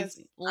trees. Yes.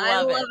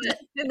 Love it.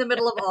 In the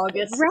middle of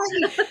August.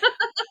 Right.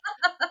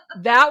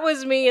 That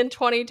was me in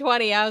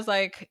 2020. I was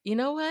like, you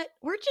know what?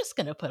 We're just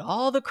going to put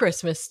all the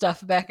Christmas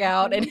stuff back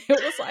out. And it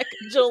was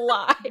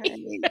July.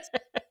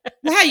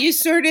 Yeah, you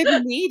sort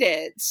of need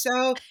it.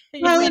 So,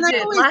 and I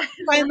always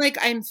find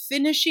I'm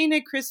finishing a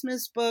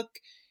Christmas book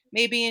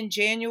maybe in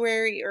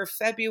January or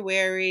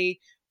February,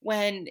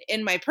 when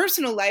in my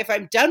personal life,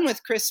 I'm done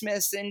with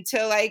Christmas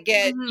until I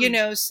get,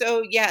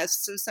 so yes.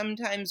 So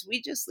sometimes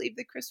we just leave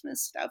the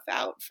Christmas stuff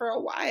out for a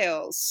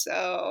while.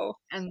 So.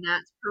 And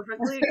that's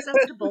perfectly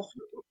acceptable.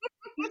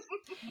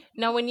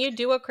 Now, when you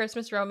do a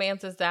Christmas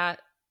romance, is that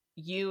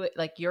you,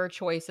 like, your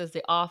choice as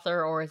the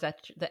author, or is that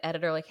the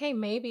editor like, hey,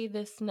 maybe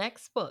this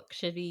next book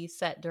should be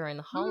set during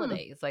the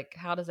holidays? Like,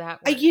 how does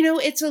that work?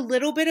 It's a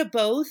little bit of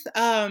both.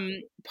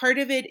 Part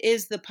of it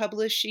is the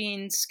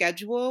publishing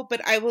schedule,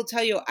 but I will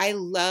tell you, I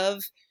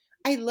love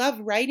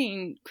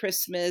writing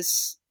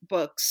Christmas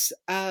books.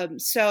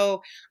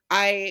 So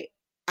I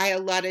a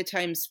lot of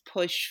times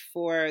push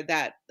for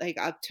that like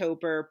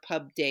October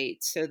pub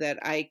date so that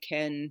I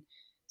can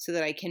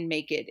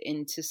make it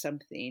into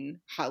something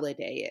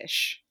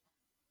holiday-ish.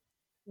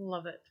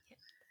 Love it.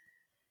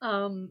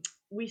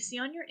 We see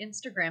on your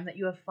Instagram that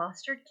you have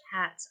fostered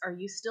cats. Are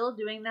you still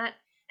doing that?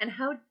 And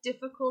how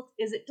difficult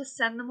is it to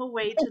send them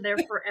away to their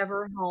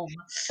forever home?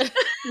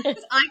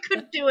 I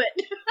could do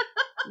it.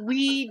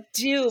 We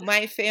do.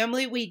 My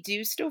family, we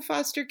do still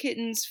foster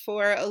kittens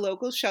for a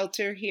local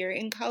shelter here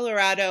in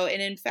Colorado.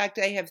 And in fact,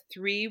 I have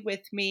 3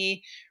 with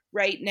me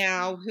right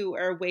now who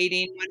are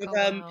waiting. One of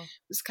them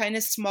was kind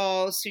of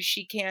small, so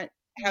she can't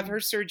have her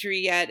surgery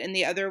yet. And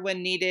the other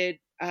one needed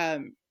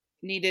a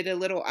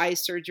little eye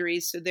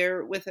surgery. So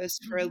they're with us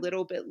for a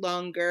little bit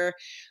longer.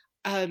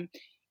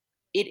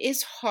 It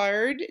is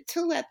hard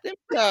to let them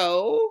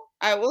go,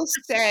 I will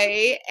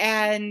say.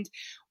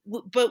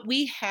 But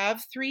we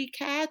have 3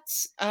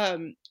 cats,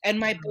 and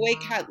my boy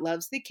cat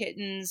loves the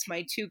kittens.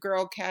 My 2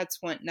 girl cats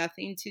want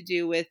nothing to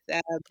do with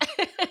them.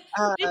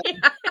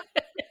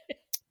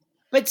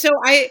 But so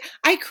I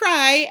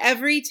cry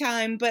every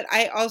time, but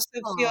I also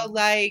feel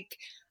like,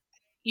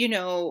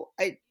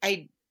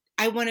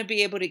 I want to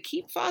be able to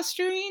keep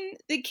fostering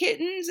the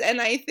kittens. And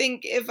I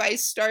think if I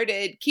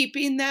started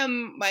keeping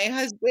them, my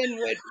husband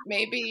would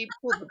maybe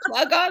pull the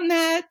plug on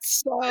that.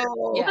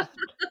 So yeah,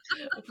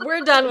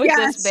 we're done with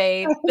this,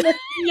 babe.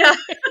 Yeah.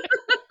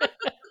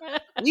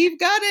 We've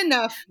got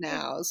enough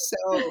now.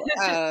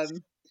 So,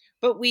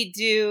 but we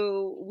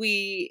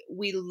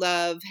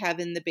love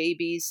having the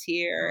babies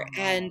here.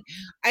 And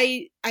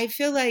I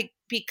feel like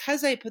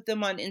because I put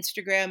them on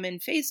Instagram and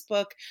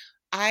Facebook,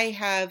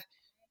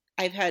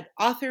 I've had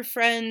author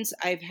friends,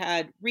 I've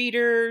had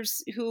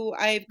readers who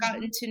I've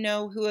gotten to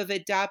know who have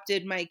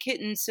adopted my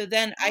kittens. So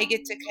then I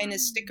get to kind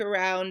of stick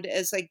around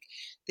as like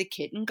the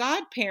kitten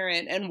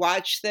godparent and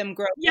watch them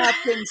grow up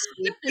and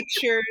see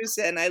pictures.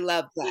 And I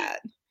love that.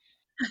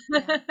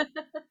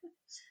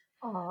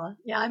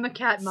 Yeah, I'm a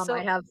cat mom.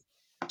 I have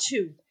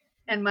 2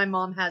 and my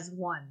mom has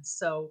 1.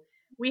 So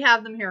we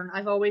have them here. And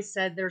I've always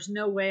said there's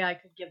no way I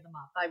could give them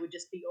up. I would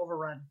just be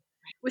overrun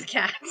with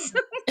cats.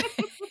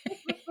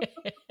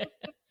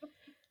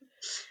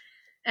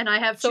 And I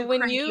have 2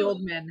 cranky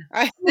old men.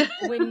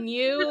 when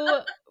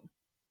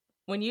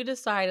you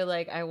decided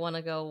like I want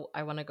to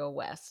go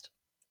west,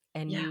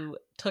 and you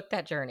took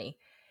that journey,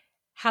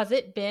 has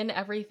it been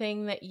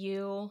everything that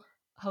you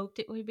hoped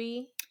it would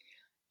be?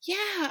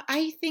 Yeah,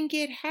 I think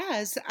it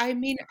has. I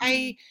mean,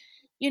 I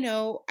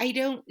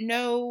don't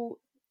know,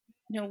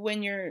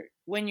 when you're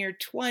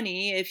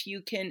 20, if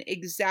you can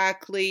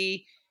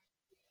exactly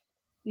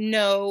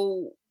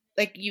know,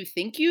 like, you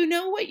think you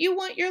know what you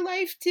want your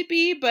life to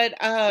be, but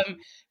I'm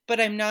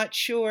not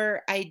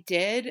sure I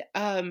did.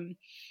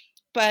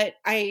 But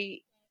I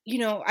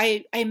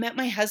met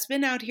my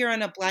husband out here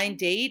on a blind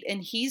date,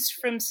 and he's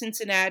from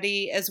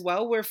Cincinnati as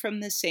well. We're from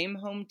the same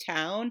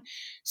hometown.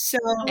 So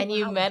and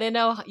you met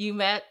out and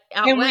west.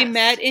 We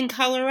met in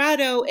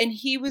Colorado, and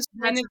he was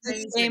kind of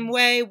the same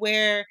way,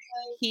 where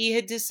he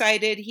had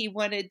decided he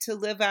wanted to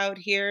live out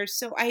here.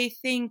 So I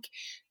think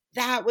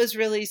that was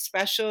really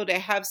special to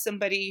have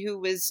somebody who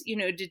was,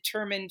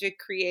 determined to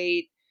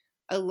create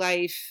a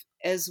life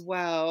as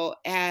well.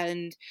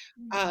 And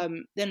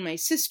then my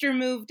sister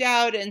moved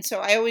out. And so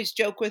I always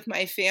joke with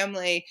my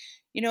family,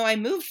 I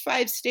moved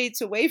 5 states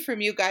away from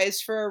you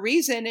guys for a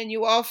reason, and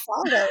you all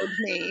followed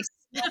me.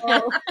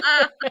 So.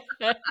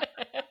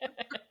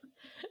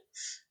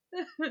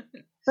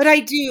 But I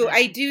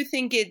do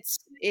think it's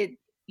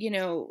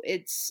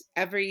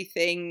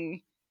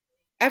everything.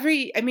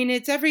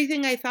 It's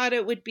everything I thought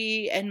it would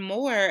be and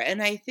more.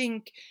 And I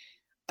think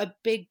a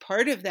big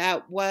part of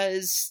that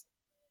was,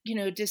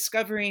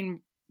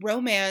 discovering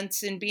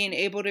romance and being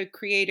able to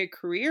create a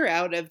career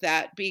out of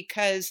that,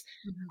 because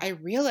I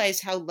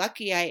realize how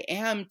lucky I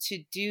am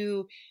to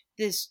do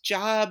this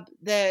job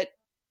that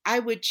I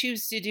would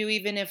choose to do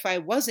even if I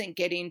wasn't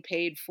getting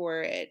paid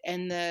for it.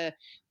 And the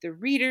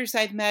readers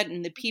I've met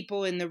and the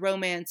people in the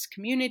romance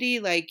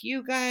community, like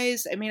you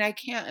guys, I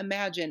can't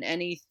imagine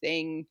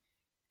anything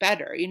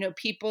better.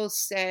 People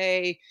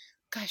say,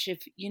 gosh,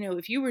 if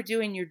you were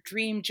doing your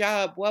dream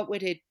job, what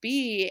would it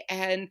be?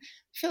 And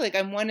I feel like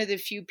I'm one of the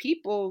few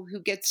people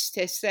who gets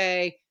to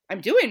say,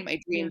 I'm doing my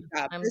dream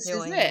job. This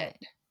is it.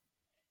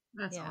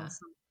 That's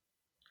awesome.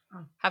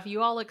 Have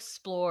you all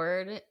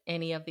explored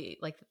any of the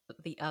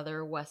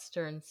other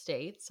Western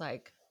states?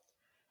 Like,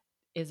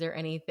 is there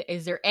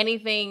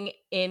anything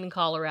in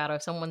Colorado,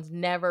 if someone's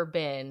never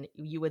been,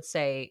 you would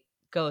say,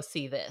 go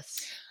see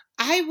this?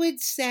 I would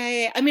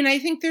say, I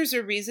think there's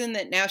a reason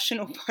that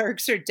national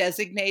parks are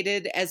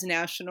designated as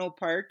national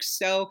parks.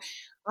 So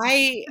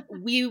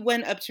we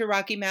went up to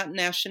Rocky Mountain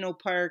National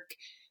Park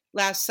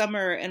last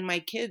summer, and my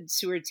kids,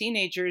 who are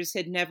teenagers,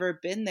 had never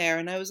been there.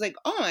 And I was like,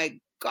 oh my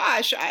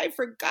gosh, I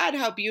forgot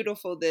how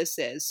beautiful this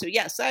is. So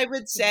yes, I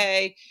would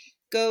say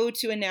go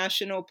to a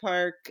national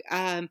park.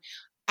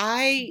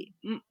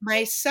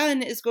 My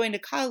son is going to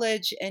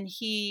college and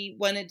he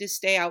wanted to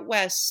stay out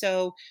west.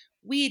 So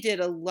we did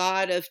a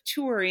lot of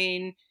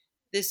touring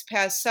this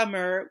past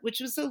summer, which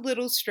was a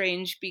little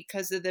strange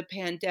because of the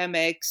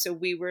pandemic. So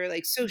we were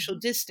like social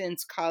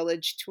distance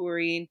college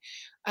touring.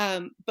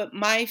 But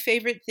my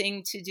favorite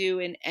thing to do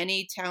in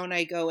any town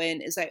I go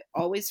in is I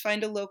always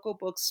find a local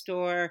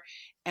bookstore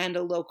and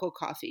a local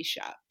coffee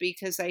shop,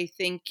 because I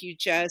think you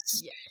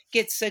just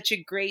get such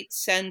a great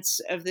sense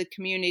of the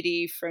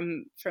community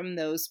from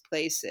those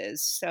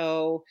places.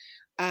 So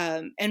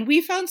and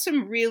we found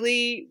some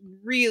really,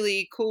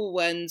 really cool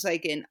ones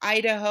like in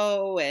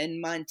Idaho and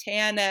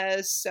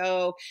Montana.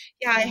 So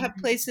yeah, I have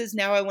places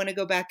now I want to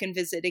go back and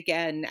visit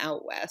again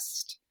out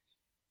west.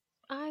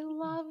 I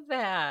love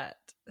that.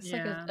 It's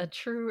like a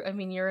true, I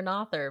mean, you're an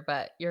author,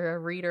 but you're a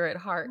reader at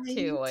heart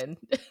too. And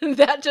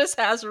that just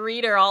has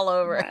reader all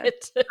over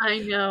it. I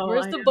know.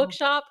 Where's the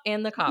bookshop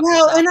and the coffee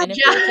shop? And if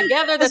they're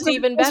together, that's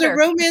even better. As a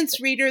romance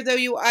reader, though,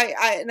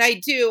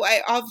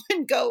 I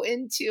often go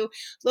into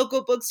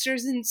local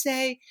bookstores and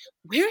say,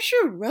 where's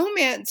your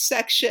romance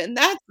section?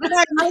 That's what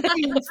I'm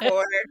looking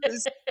for.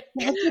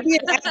 You have to be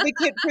an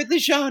advocate for the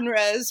genre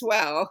as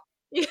well.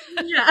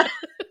 Yeah.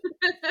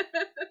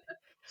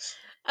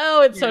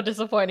 Oh, it's so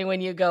disappointing when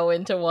you go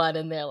into one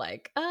and they're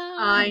like, oh,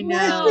 I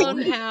know. We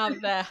don't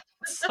have that.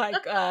 It's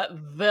like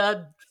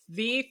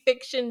the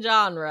fiction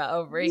genre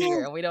over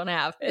here. We don't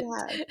have it.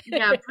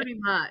 Yeah, pretty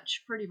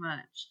much.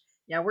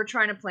 Yeah, we're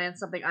trying to plan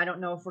something. I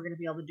don't know if we're going to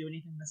be able to do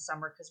anything this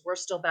summer because we're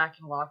still back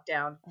in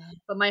lockdown.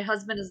 But my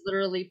husband is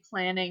literally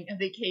planning a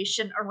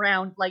vacation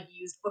around like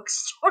used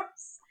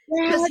bookstores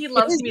because he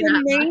loves me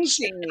that much.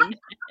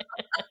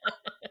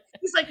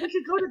 He's like, we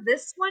could go to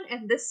this one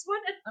and this one.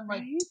 And I'm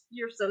like,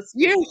 you're so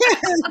sweet.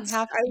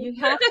 You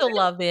have to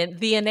love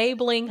the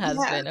enabling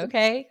husband,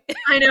 okay?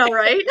 I know,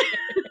 right?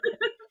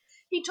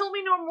 He told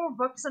me no more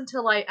books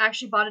until I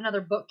actually bought another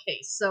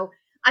bookcase. So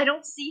I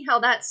don't see how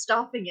that's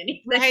stopping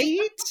anything.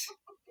 Right?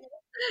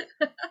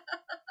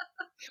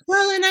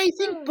 Well, and I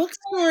think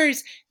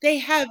bookstores, they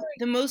have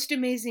the most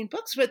amazing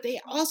books, but they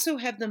also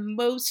have the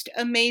most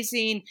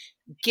amazing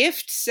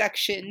gift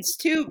sections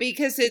too,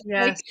 because it's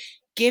like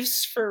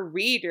gifts for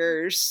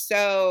readers.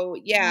 So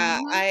yeah,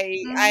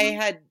 I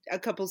had a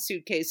couple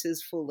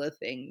suitcases full of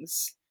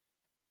things.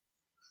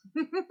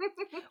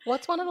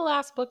 What's one of the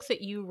last books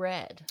that you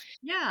read?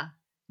 Yeah.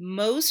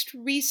 Most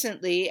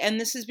recently, and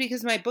this is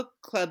because my book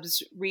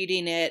club's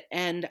reading it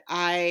and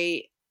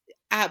I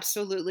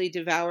absolutely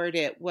devoured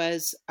it,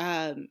 was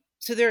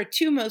so there are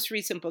two most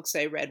recent books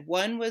I read.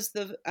 One was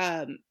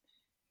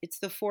it's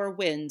The Four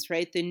Winds,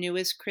 right? The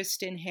newest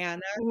Kristen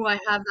Hanna. Oh, I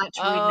have that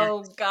to read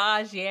next. Oh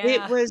gosh, yeah.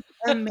 It was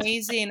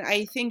amazing.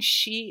 I think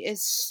she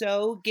is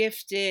so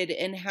gifted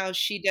in how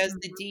she does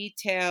the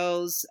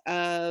details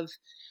of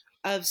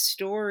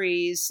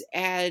stories.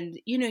 And,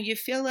 you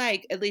feel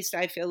like, at least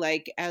I feel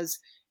like as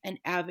an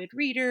avid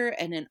reader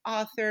and an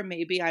author,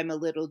 maybe I'm a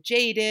little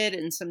jaded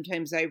and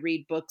sometimes I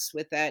read books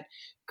with that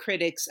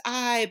critic's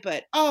eye,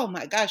 but oh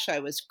my gosh, I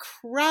was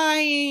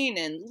crying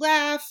and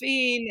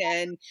laughing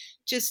and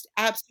just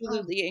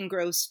absolutely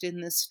engrossed in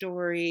the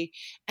story.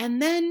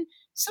 And then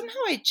somehow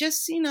I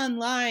just seen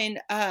online,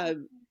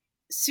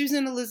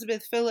 Susan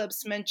Elizabeth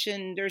Phillips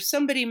mentioned, or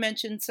somebody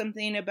mentioned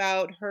something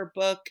about her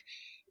book,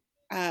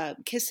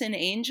 Kiss an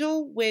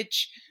Angel,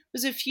 which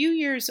was a few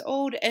years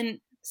old, and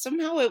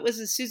somehow it was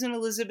a Susan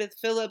Elizabeth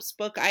Phillips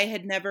book I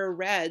had never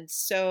read.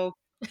 So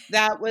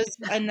that was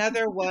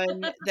another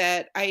one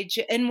that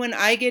and when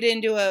I get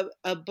into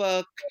a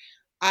book,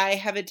 I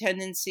have a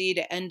tendency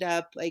to end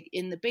up like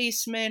in the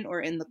basement or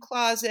in the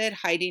closet,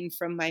 hiding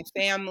from my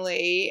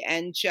family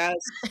and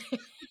just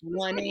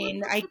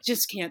wanting, I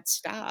just can't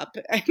stop.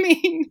 I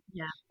mean,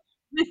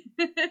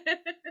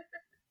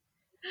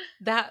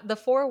 that The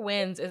Four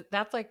Winds,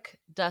 that's like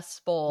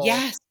Dust Bowl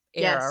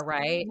era,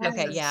 right? Yes.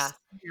 Okay, yeah.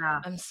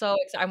 I'm so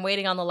excited. I'm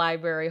waiting on the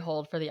library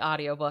hold for the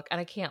audiobook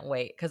and I can't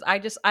wait because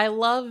I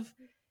love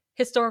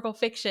historical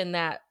fiction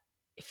that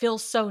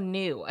feels so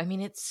new. I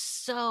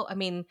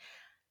mean,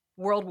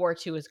 World War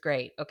II is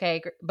great,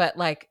 okay? But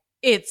like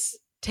it's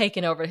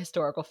taken over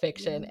historical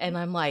fiction and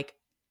I'm like,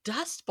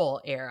 Dust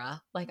Bowl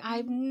era. Like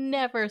I've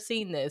never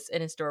seen this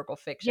in historical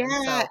fiction.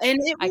 Yeah, so and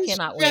I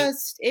cannot wait.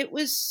 It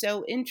was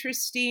so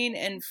interesting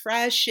and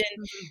fresh, and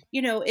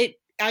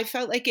I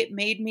felt like it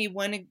made me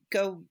want to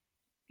go,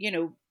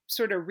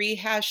 sort of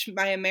rehash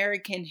my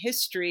American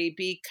history,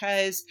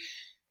 because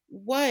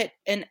what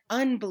an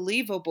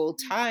unbelievable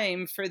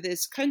time for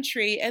this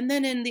country. And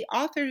then in the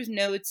author's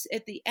notes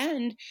at the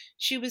end,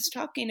 she was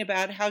talking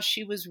about how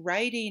she was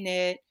writing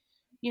it,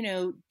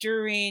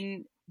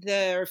 during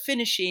or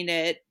finishing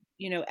it,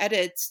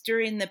 edits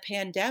during the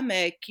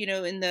pandemic,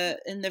 in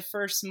the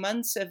first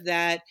months of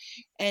that.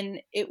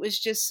 And it was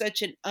just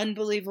such an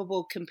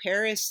unbelievable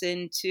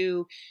comparison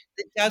to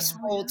the Dust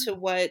Bowl, to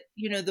what,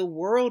 the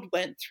world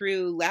went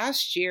through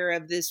last year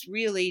of this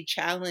really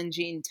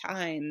challenging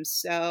time.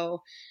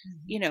 So,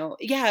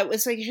 it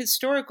was like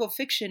historical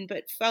fiction,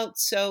 but felt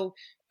so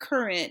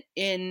current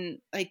in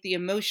like the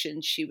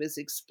emotions she was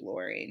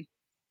exploring.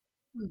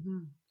 Mm-hmm.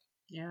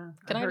 Yeah.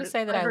 Can I just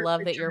say that I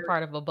love that you're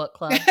part of a book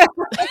club?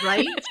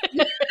 Right?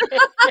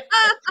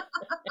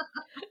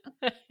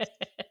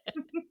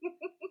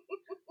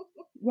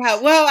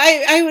 Yeah, well,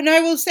 I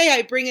will say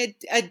I bring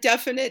a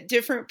definite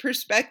different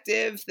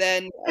perspective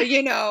than,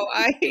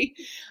 I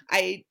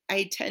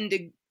tend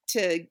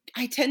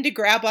to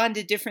grab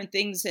onto different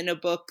things in a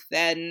book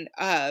than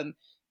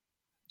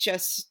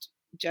just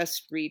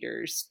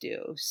readers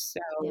do.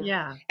 So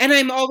yeah, and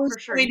I'm always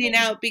pointing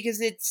out,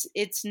 because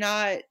it's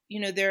not,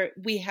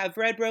 we have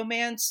read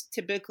romance.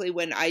 Typically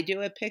when I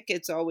do a pick,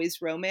 it's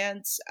always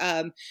romance.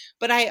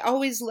 But I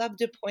always love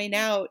to point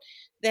out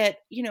that,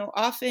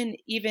 often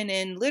even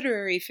in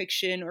literary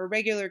fiction or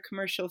regular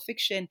commercial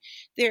fiction,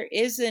 there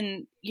is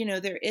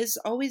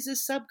always a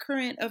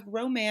subcurrent of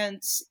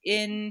romance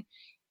in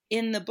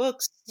the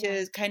books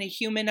to kind of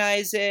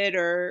humanize it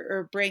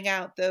or bring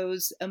out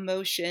those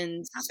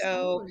emotions.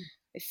 Absolutely. So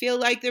I feel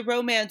like the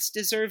romance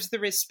deserves the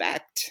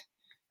respect.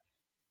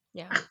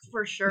 Yeah,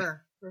 for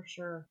sure. For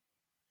sure.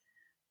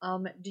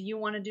 Do you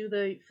want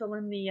to fill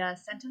in the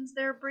sentence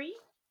there, Bree?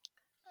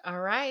 All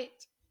right.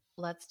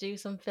 Let's do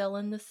some fill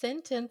in the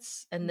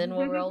sentence, and then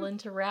we'll roll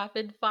into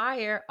rapid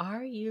fire.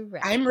 Are you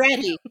ready? I'm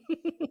ready.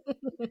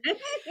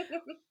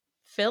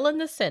 Fill in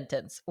the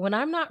sentence. When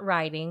I'm not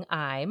writing,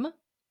 I'm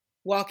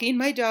walking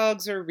my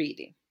dogs or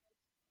reading.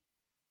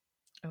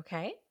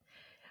 Okay.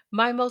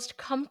 My most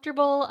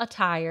comfortable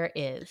attire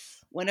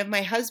is one of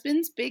my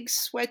husband's big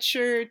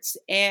sweatshirts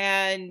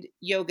and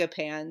yoga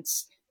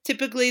pants,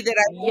 typically that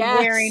I'm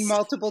wearing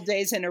multiple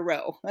days in a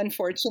row,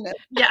 unfortunately.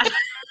 Yeah.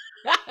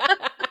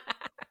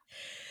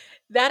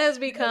 That has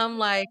become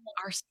like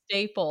our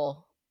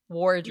staple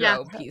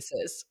wardrobe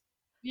pieces.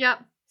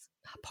 Yep.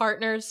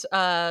 Partners'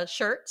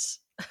 shirts.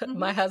 Mm-hmm.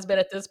 My husband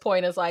at this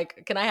point is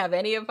like, can I have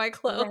any of my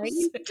clothes? Right?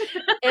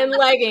 And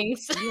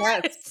leggings.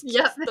 Yes.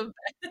 Yep. The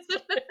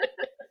best.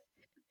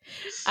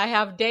 I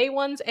have day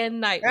ones and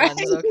night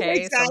ones,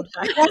 okay? Exactly.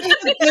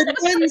 The good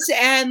ones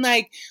and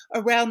like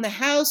around the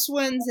house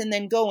ones and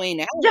then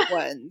going out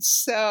ones.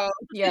 So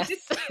yes.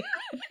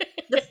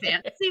 The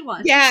fancy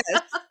ones. Yes.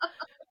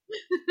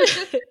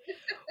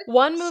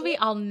 One movie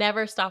I'll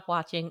never stop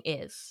watching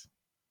is.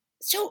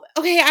 So,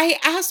 okay, I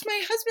asked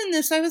my husband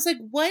this. I was like,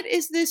 what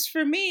is this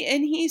for me?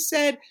 And he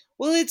said,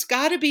 well, it's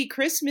got to be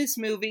Christmas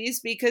movies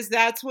because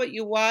that's what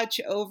you watch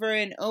over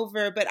and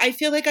over. But I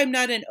feel like I'm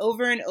not an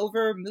over and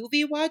over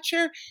movie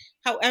watcher.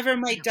 However,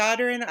 my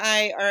daughter and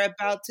I are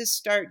about to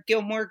start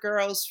Gilmore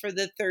Girls for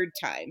the third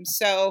time.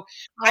 So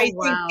I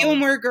think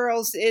Gilmore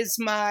Girls is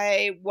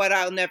what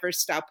I'll never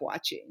stop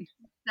watching.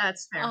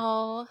 That's fair.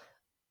 Oh,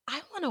 I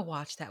want to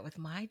watch that with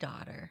my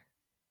daughter.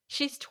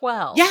 She's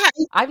 12. Yeah.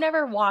 I've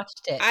never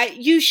watched it.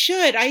 You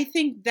should. I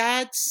think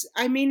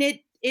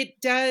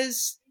it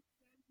does.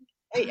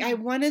 I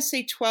want to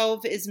say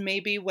 12 is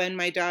maybe when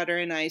my daughter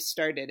and I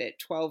started at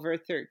 12 or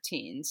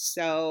 13.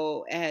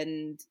 So,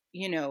 and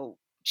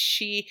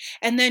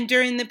then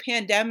during the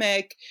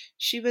pandemic,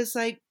 she was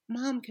like,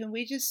 Mom, can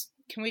we just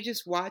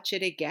watch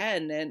it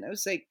again? And I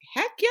was like,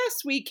 heck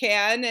yes, we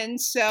can.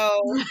 And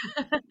so,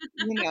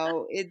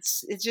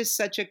 it's just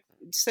such a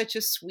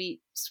sweet,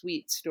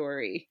 sweet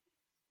story.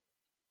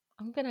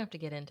 I'm going to have to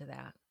get into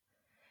that.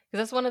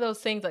 Because that's one of those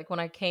things, like when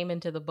I came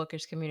into the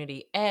bookish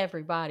community,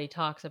 everybody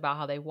talks about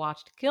how they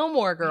watched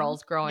Gilmore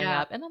Girls growing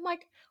up. And I'm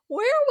like,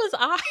 where was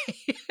I?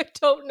 I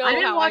don't know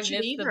how I missed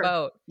the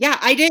boat. Yeah,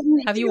 I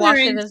didn't. Have you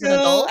watched it as an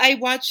adult? I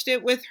watched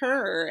it with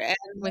her. And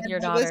with your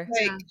daughter. Was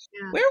like,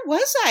 where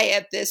was I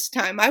at this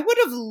time? I would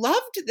have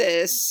loved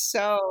this.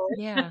 So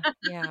yeah.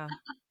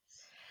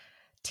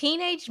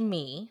 Teenage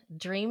me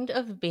dreamed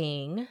of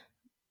being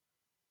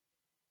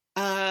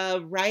a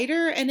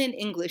writer and an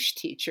English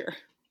teacher.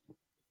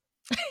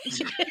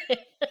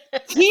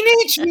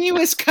 Teenage me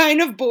was kind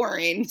of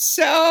boring,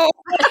 so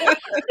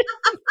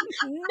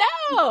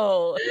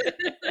no.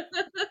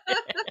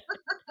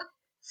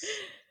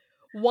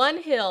 One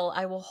hill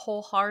I will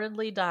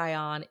wholeheartedly die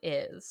on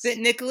is that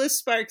Nicholas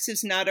Sparks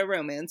is not a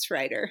romance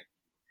writer.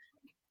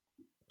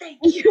 Thank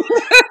you.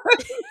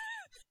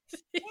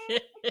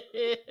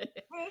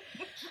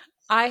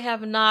 I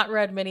have not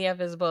read many of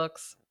his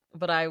books,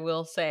 but I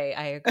will say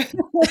I agree.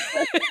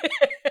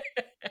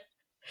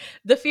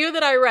 The few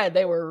that I read,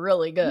 they were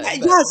really good.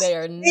 Yes, they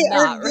are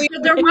not.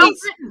 They're well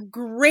written.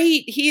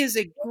 Great. He is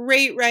a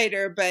great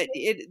writer, but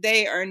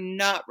they are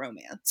not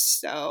romance.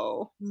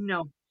 So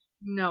no.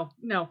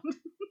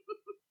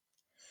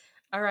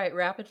 All right,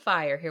 rapid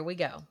fire. Here we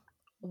go.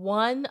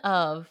 One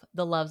of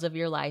the loves of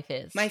your life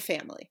is my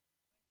family.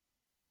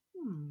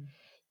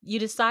 You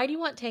decide you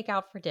want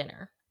takeout for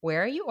dinner.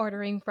 Where are you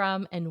ordering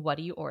from, and what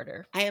do you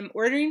order? I am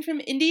ordering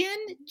from Indian,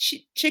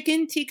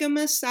 chicken tikka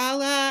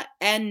masala,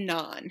 and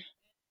naan.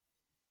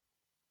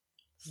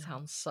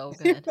 Sounds so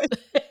good.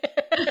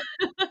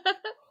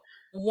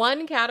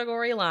 One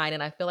category line,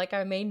 and I feel like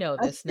I may know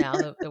this now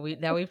that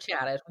we've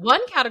chatted.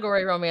 One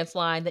category romance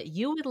line that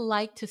you would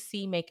like to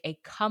see make a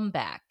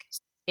comeback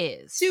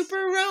is super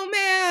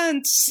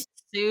romance.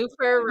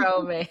 Super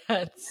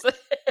romance.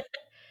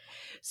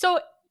 So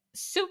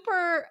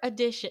super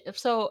edition.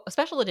 So a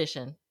special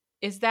edition,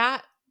 is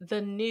that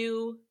the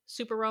new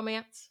super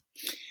romance?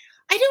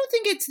 I don't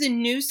think it's the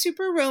new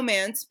super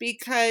romance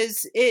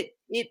because it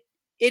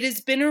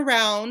has been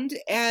around,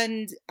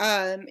 and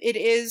it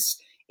is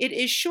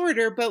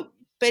shorter,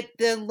 but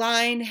the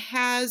line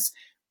has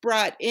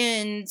brought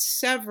in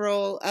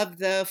several of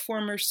the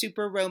former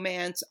super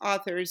romance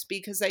authors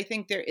because I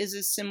think there is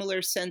a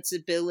similar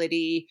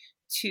sensibility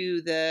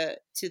to the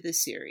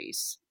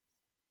series.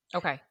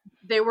 Okay.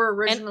 They were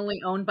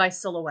originally owned by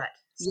Silhouette.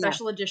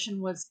 Special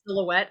edition was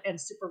Silhouette, and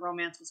super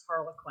romance was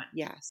Harlequin.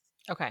 Yes.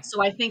 Okay.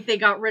 So I think they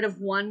got rid of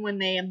one when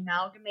they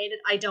amalgamated.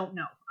 I don't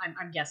know.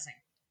 I'm guessing.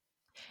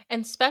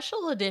 And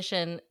special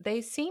edition,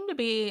 they seem to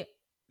be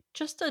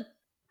just a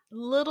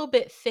little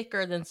bit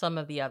thicker than some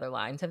of the other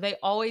lines. Have they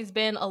always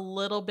been a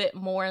little bit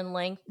more in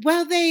length?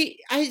 Well,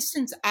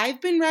 since I've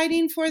been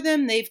writing for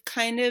them, they've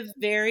kind of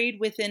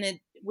varied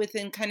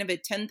within kind of a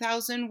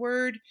 10,000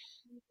 word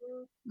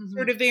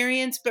sort of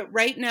variance, but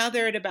right now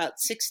they're at about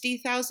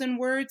 60,000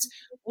 words,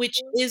 which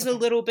is a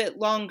little bit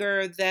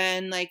longer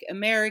than like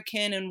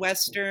American and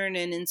Western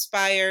and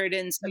Inspired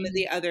and some of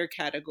the other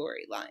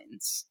category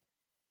lines.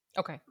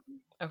 Okay.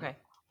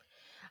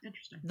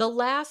 Interesting. The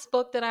last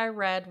book that I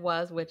read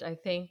was, which I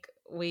think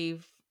we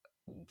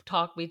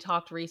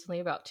talked recently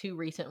about 2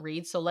 recent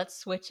reads, so let's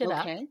switch it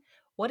up.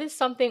 What is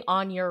something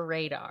on your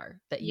radar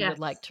that you would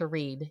like to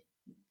read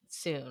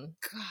soon?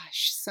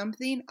 Gosh,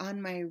 something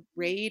on my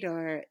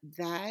radar.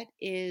 That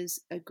is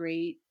a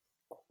great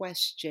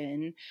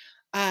question.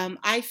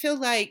 I feel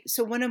like,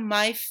 so one of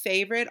my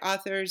favorite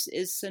authors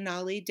is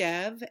Sonali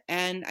Dev,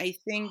 and I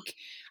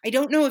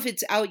don't know if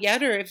it's out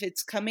yet or if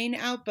it's coming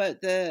out, but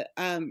the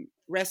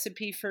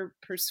Recipe for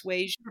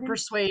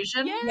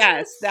Persuasion.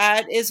 Yes,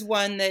 that is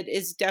one that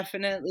is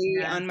definitely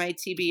on my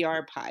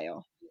TBR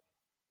pile.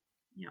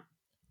 Yeah,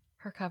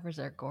 her covers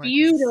are gorgeous.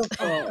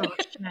 Beautiful.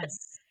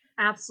 Yes,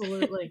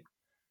 absolutely.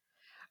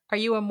 Are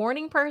you a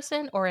morning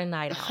person or a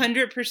night owl?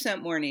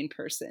 100% morning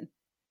person.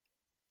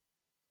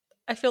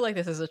 I feel like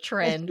this is a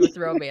trend with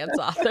romance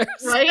authors.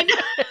 Right?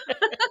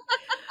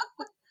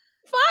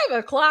 5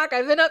 o'clock.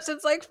 I've been up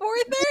since like 4:30.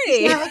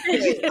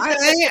 Exactly.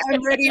 I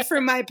am ready for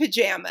my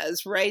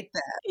pajamas right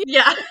there.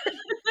 Yeah.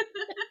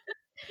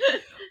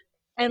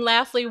 And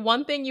lastly,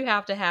 one thing you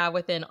have to have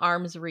within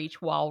arm's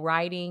reach while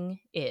writing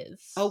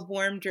is a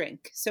warm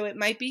drink. So it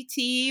might be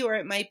tea or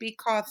it might be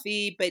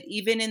coffee, but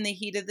even in the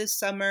heat of the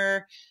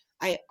summer,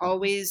 I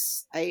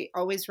always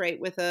write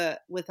with a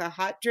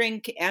hot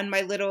drink and I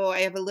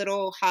have a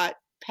little hot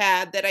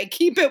pad that I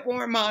keep it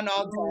warm on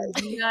all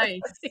day.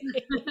 Nice.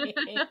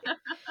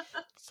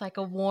 It's like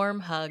a warm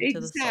hug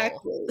to the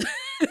soul.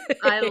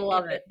 I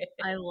love it.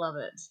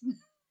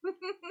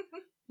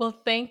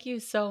 Well, thank you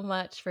so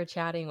much for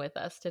chatting with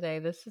us today.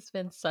 This has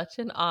been such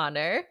an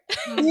honor.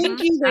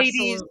 Thank you,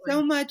 ladies,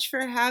 so much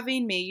for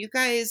having me. You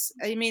guys,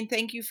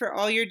 thank you for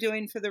all you're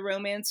doing for the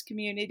romance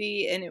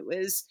community. And it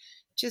was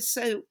just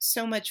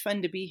so much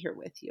fun to be here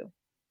with you.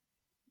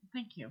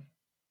 Thank you.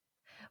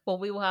 Well,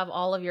 we will have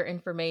all of your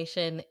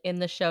information in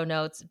the show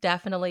notes.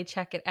 Definitely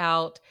check it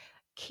out.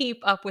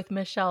 Keep up with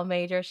Michelle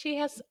Major. She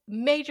has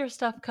major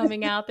stuff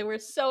coming out that we're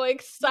so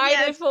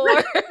excited for.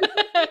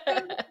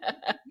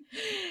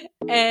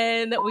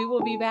 And we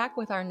will be back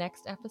with our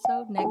next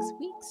episode next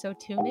week. So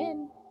tune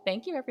in.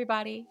 Thank you,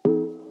 everybody.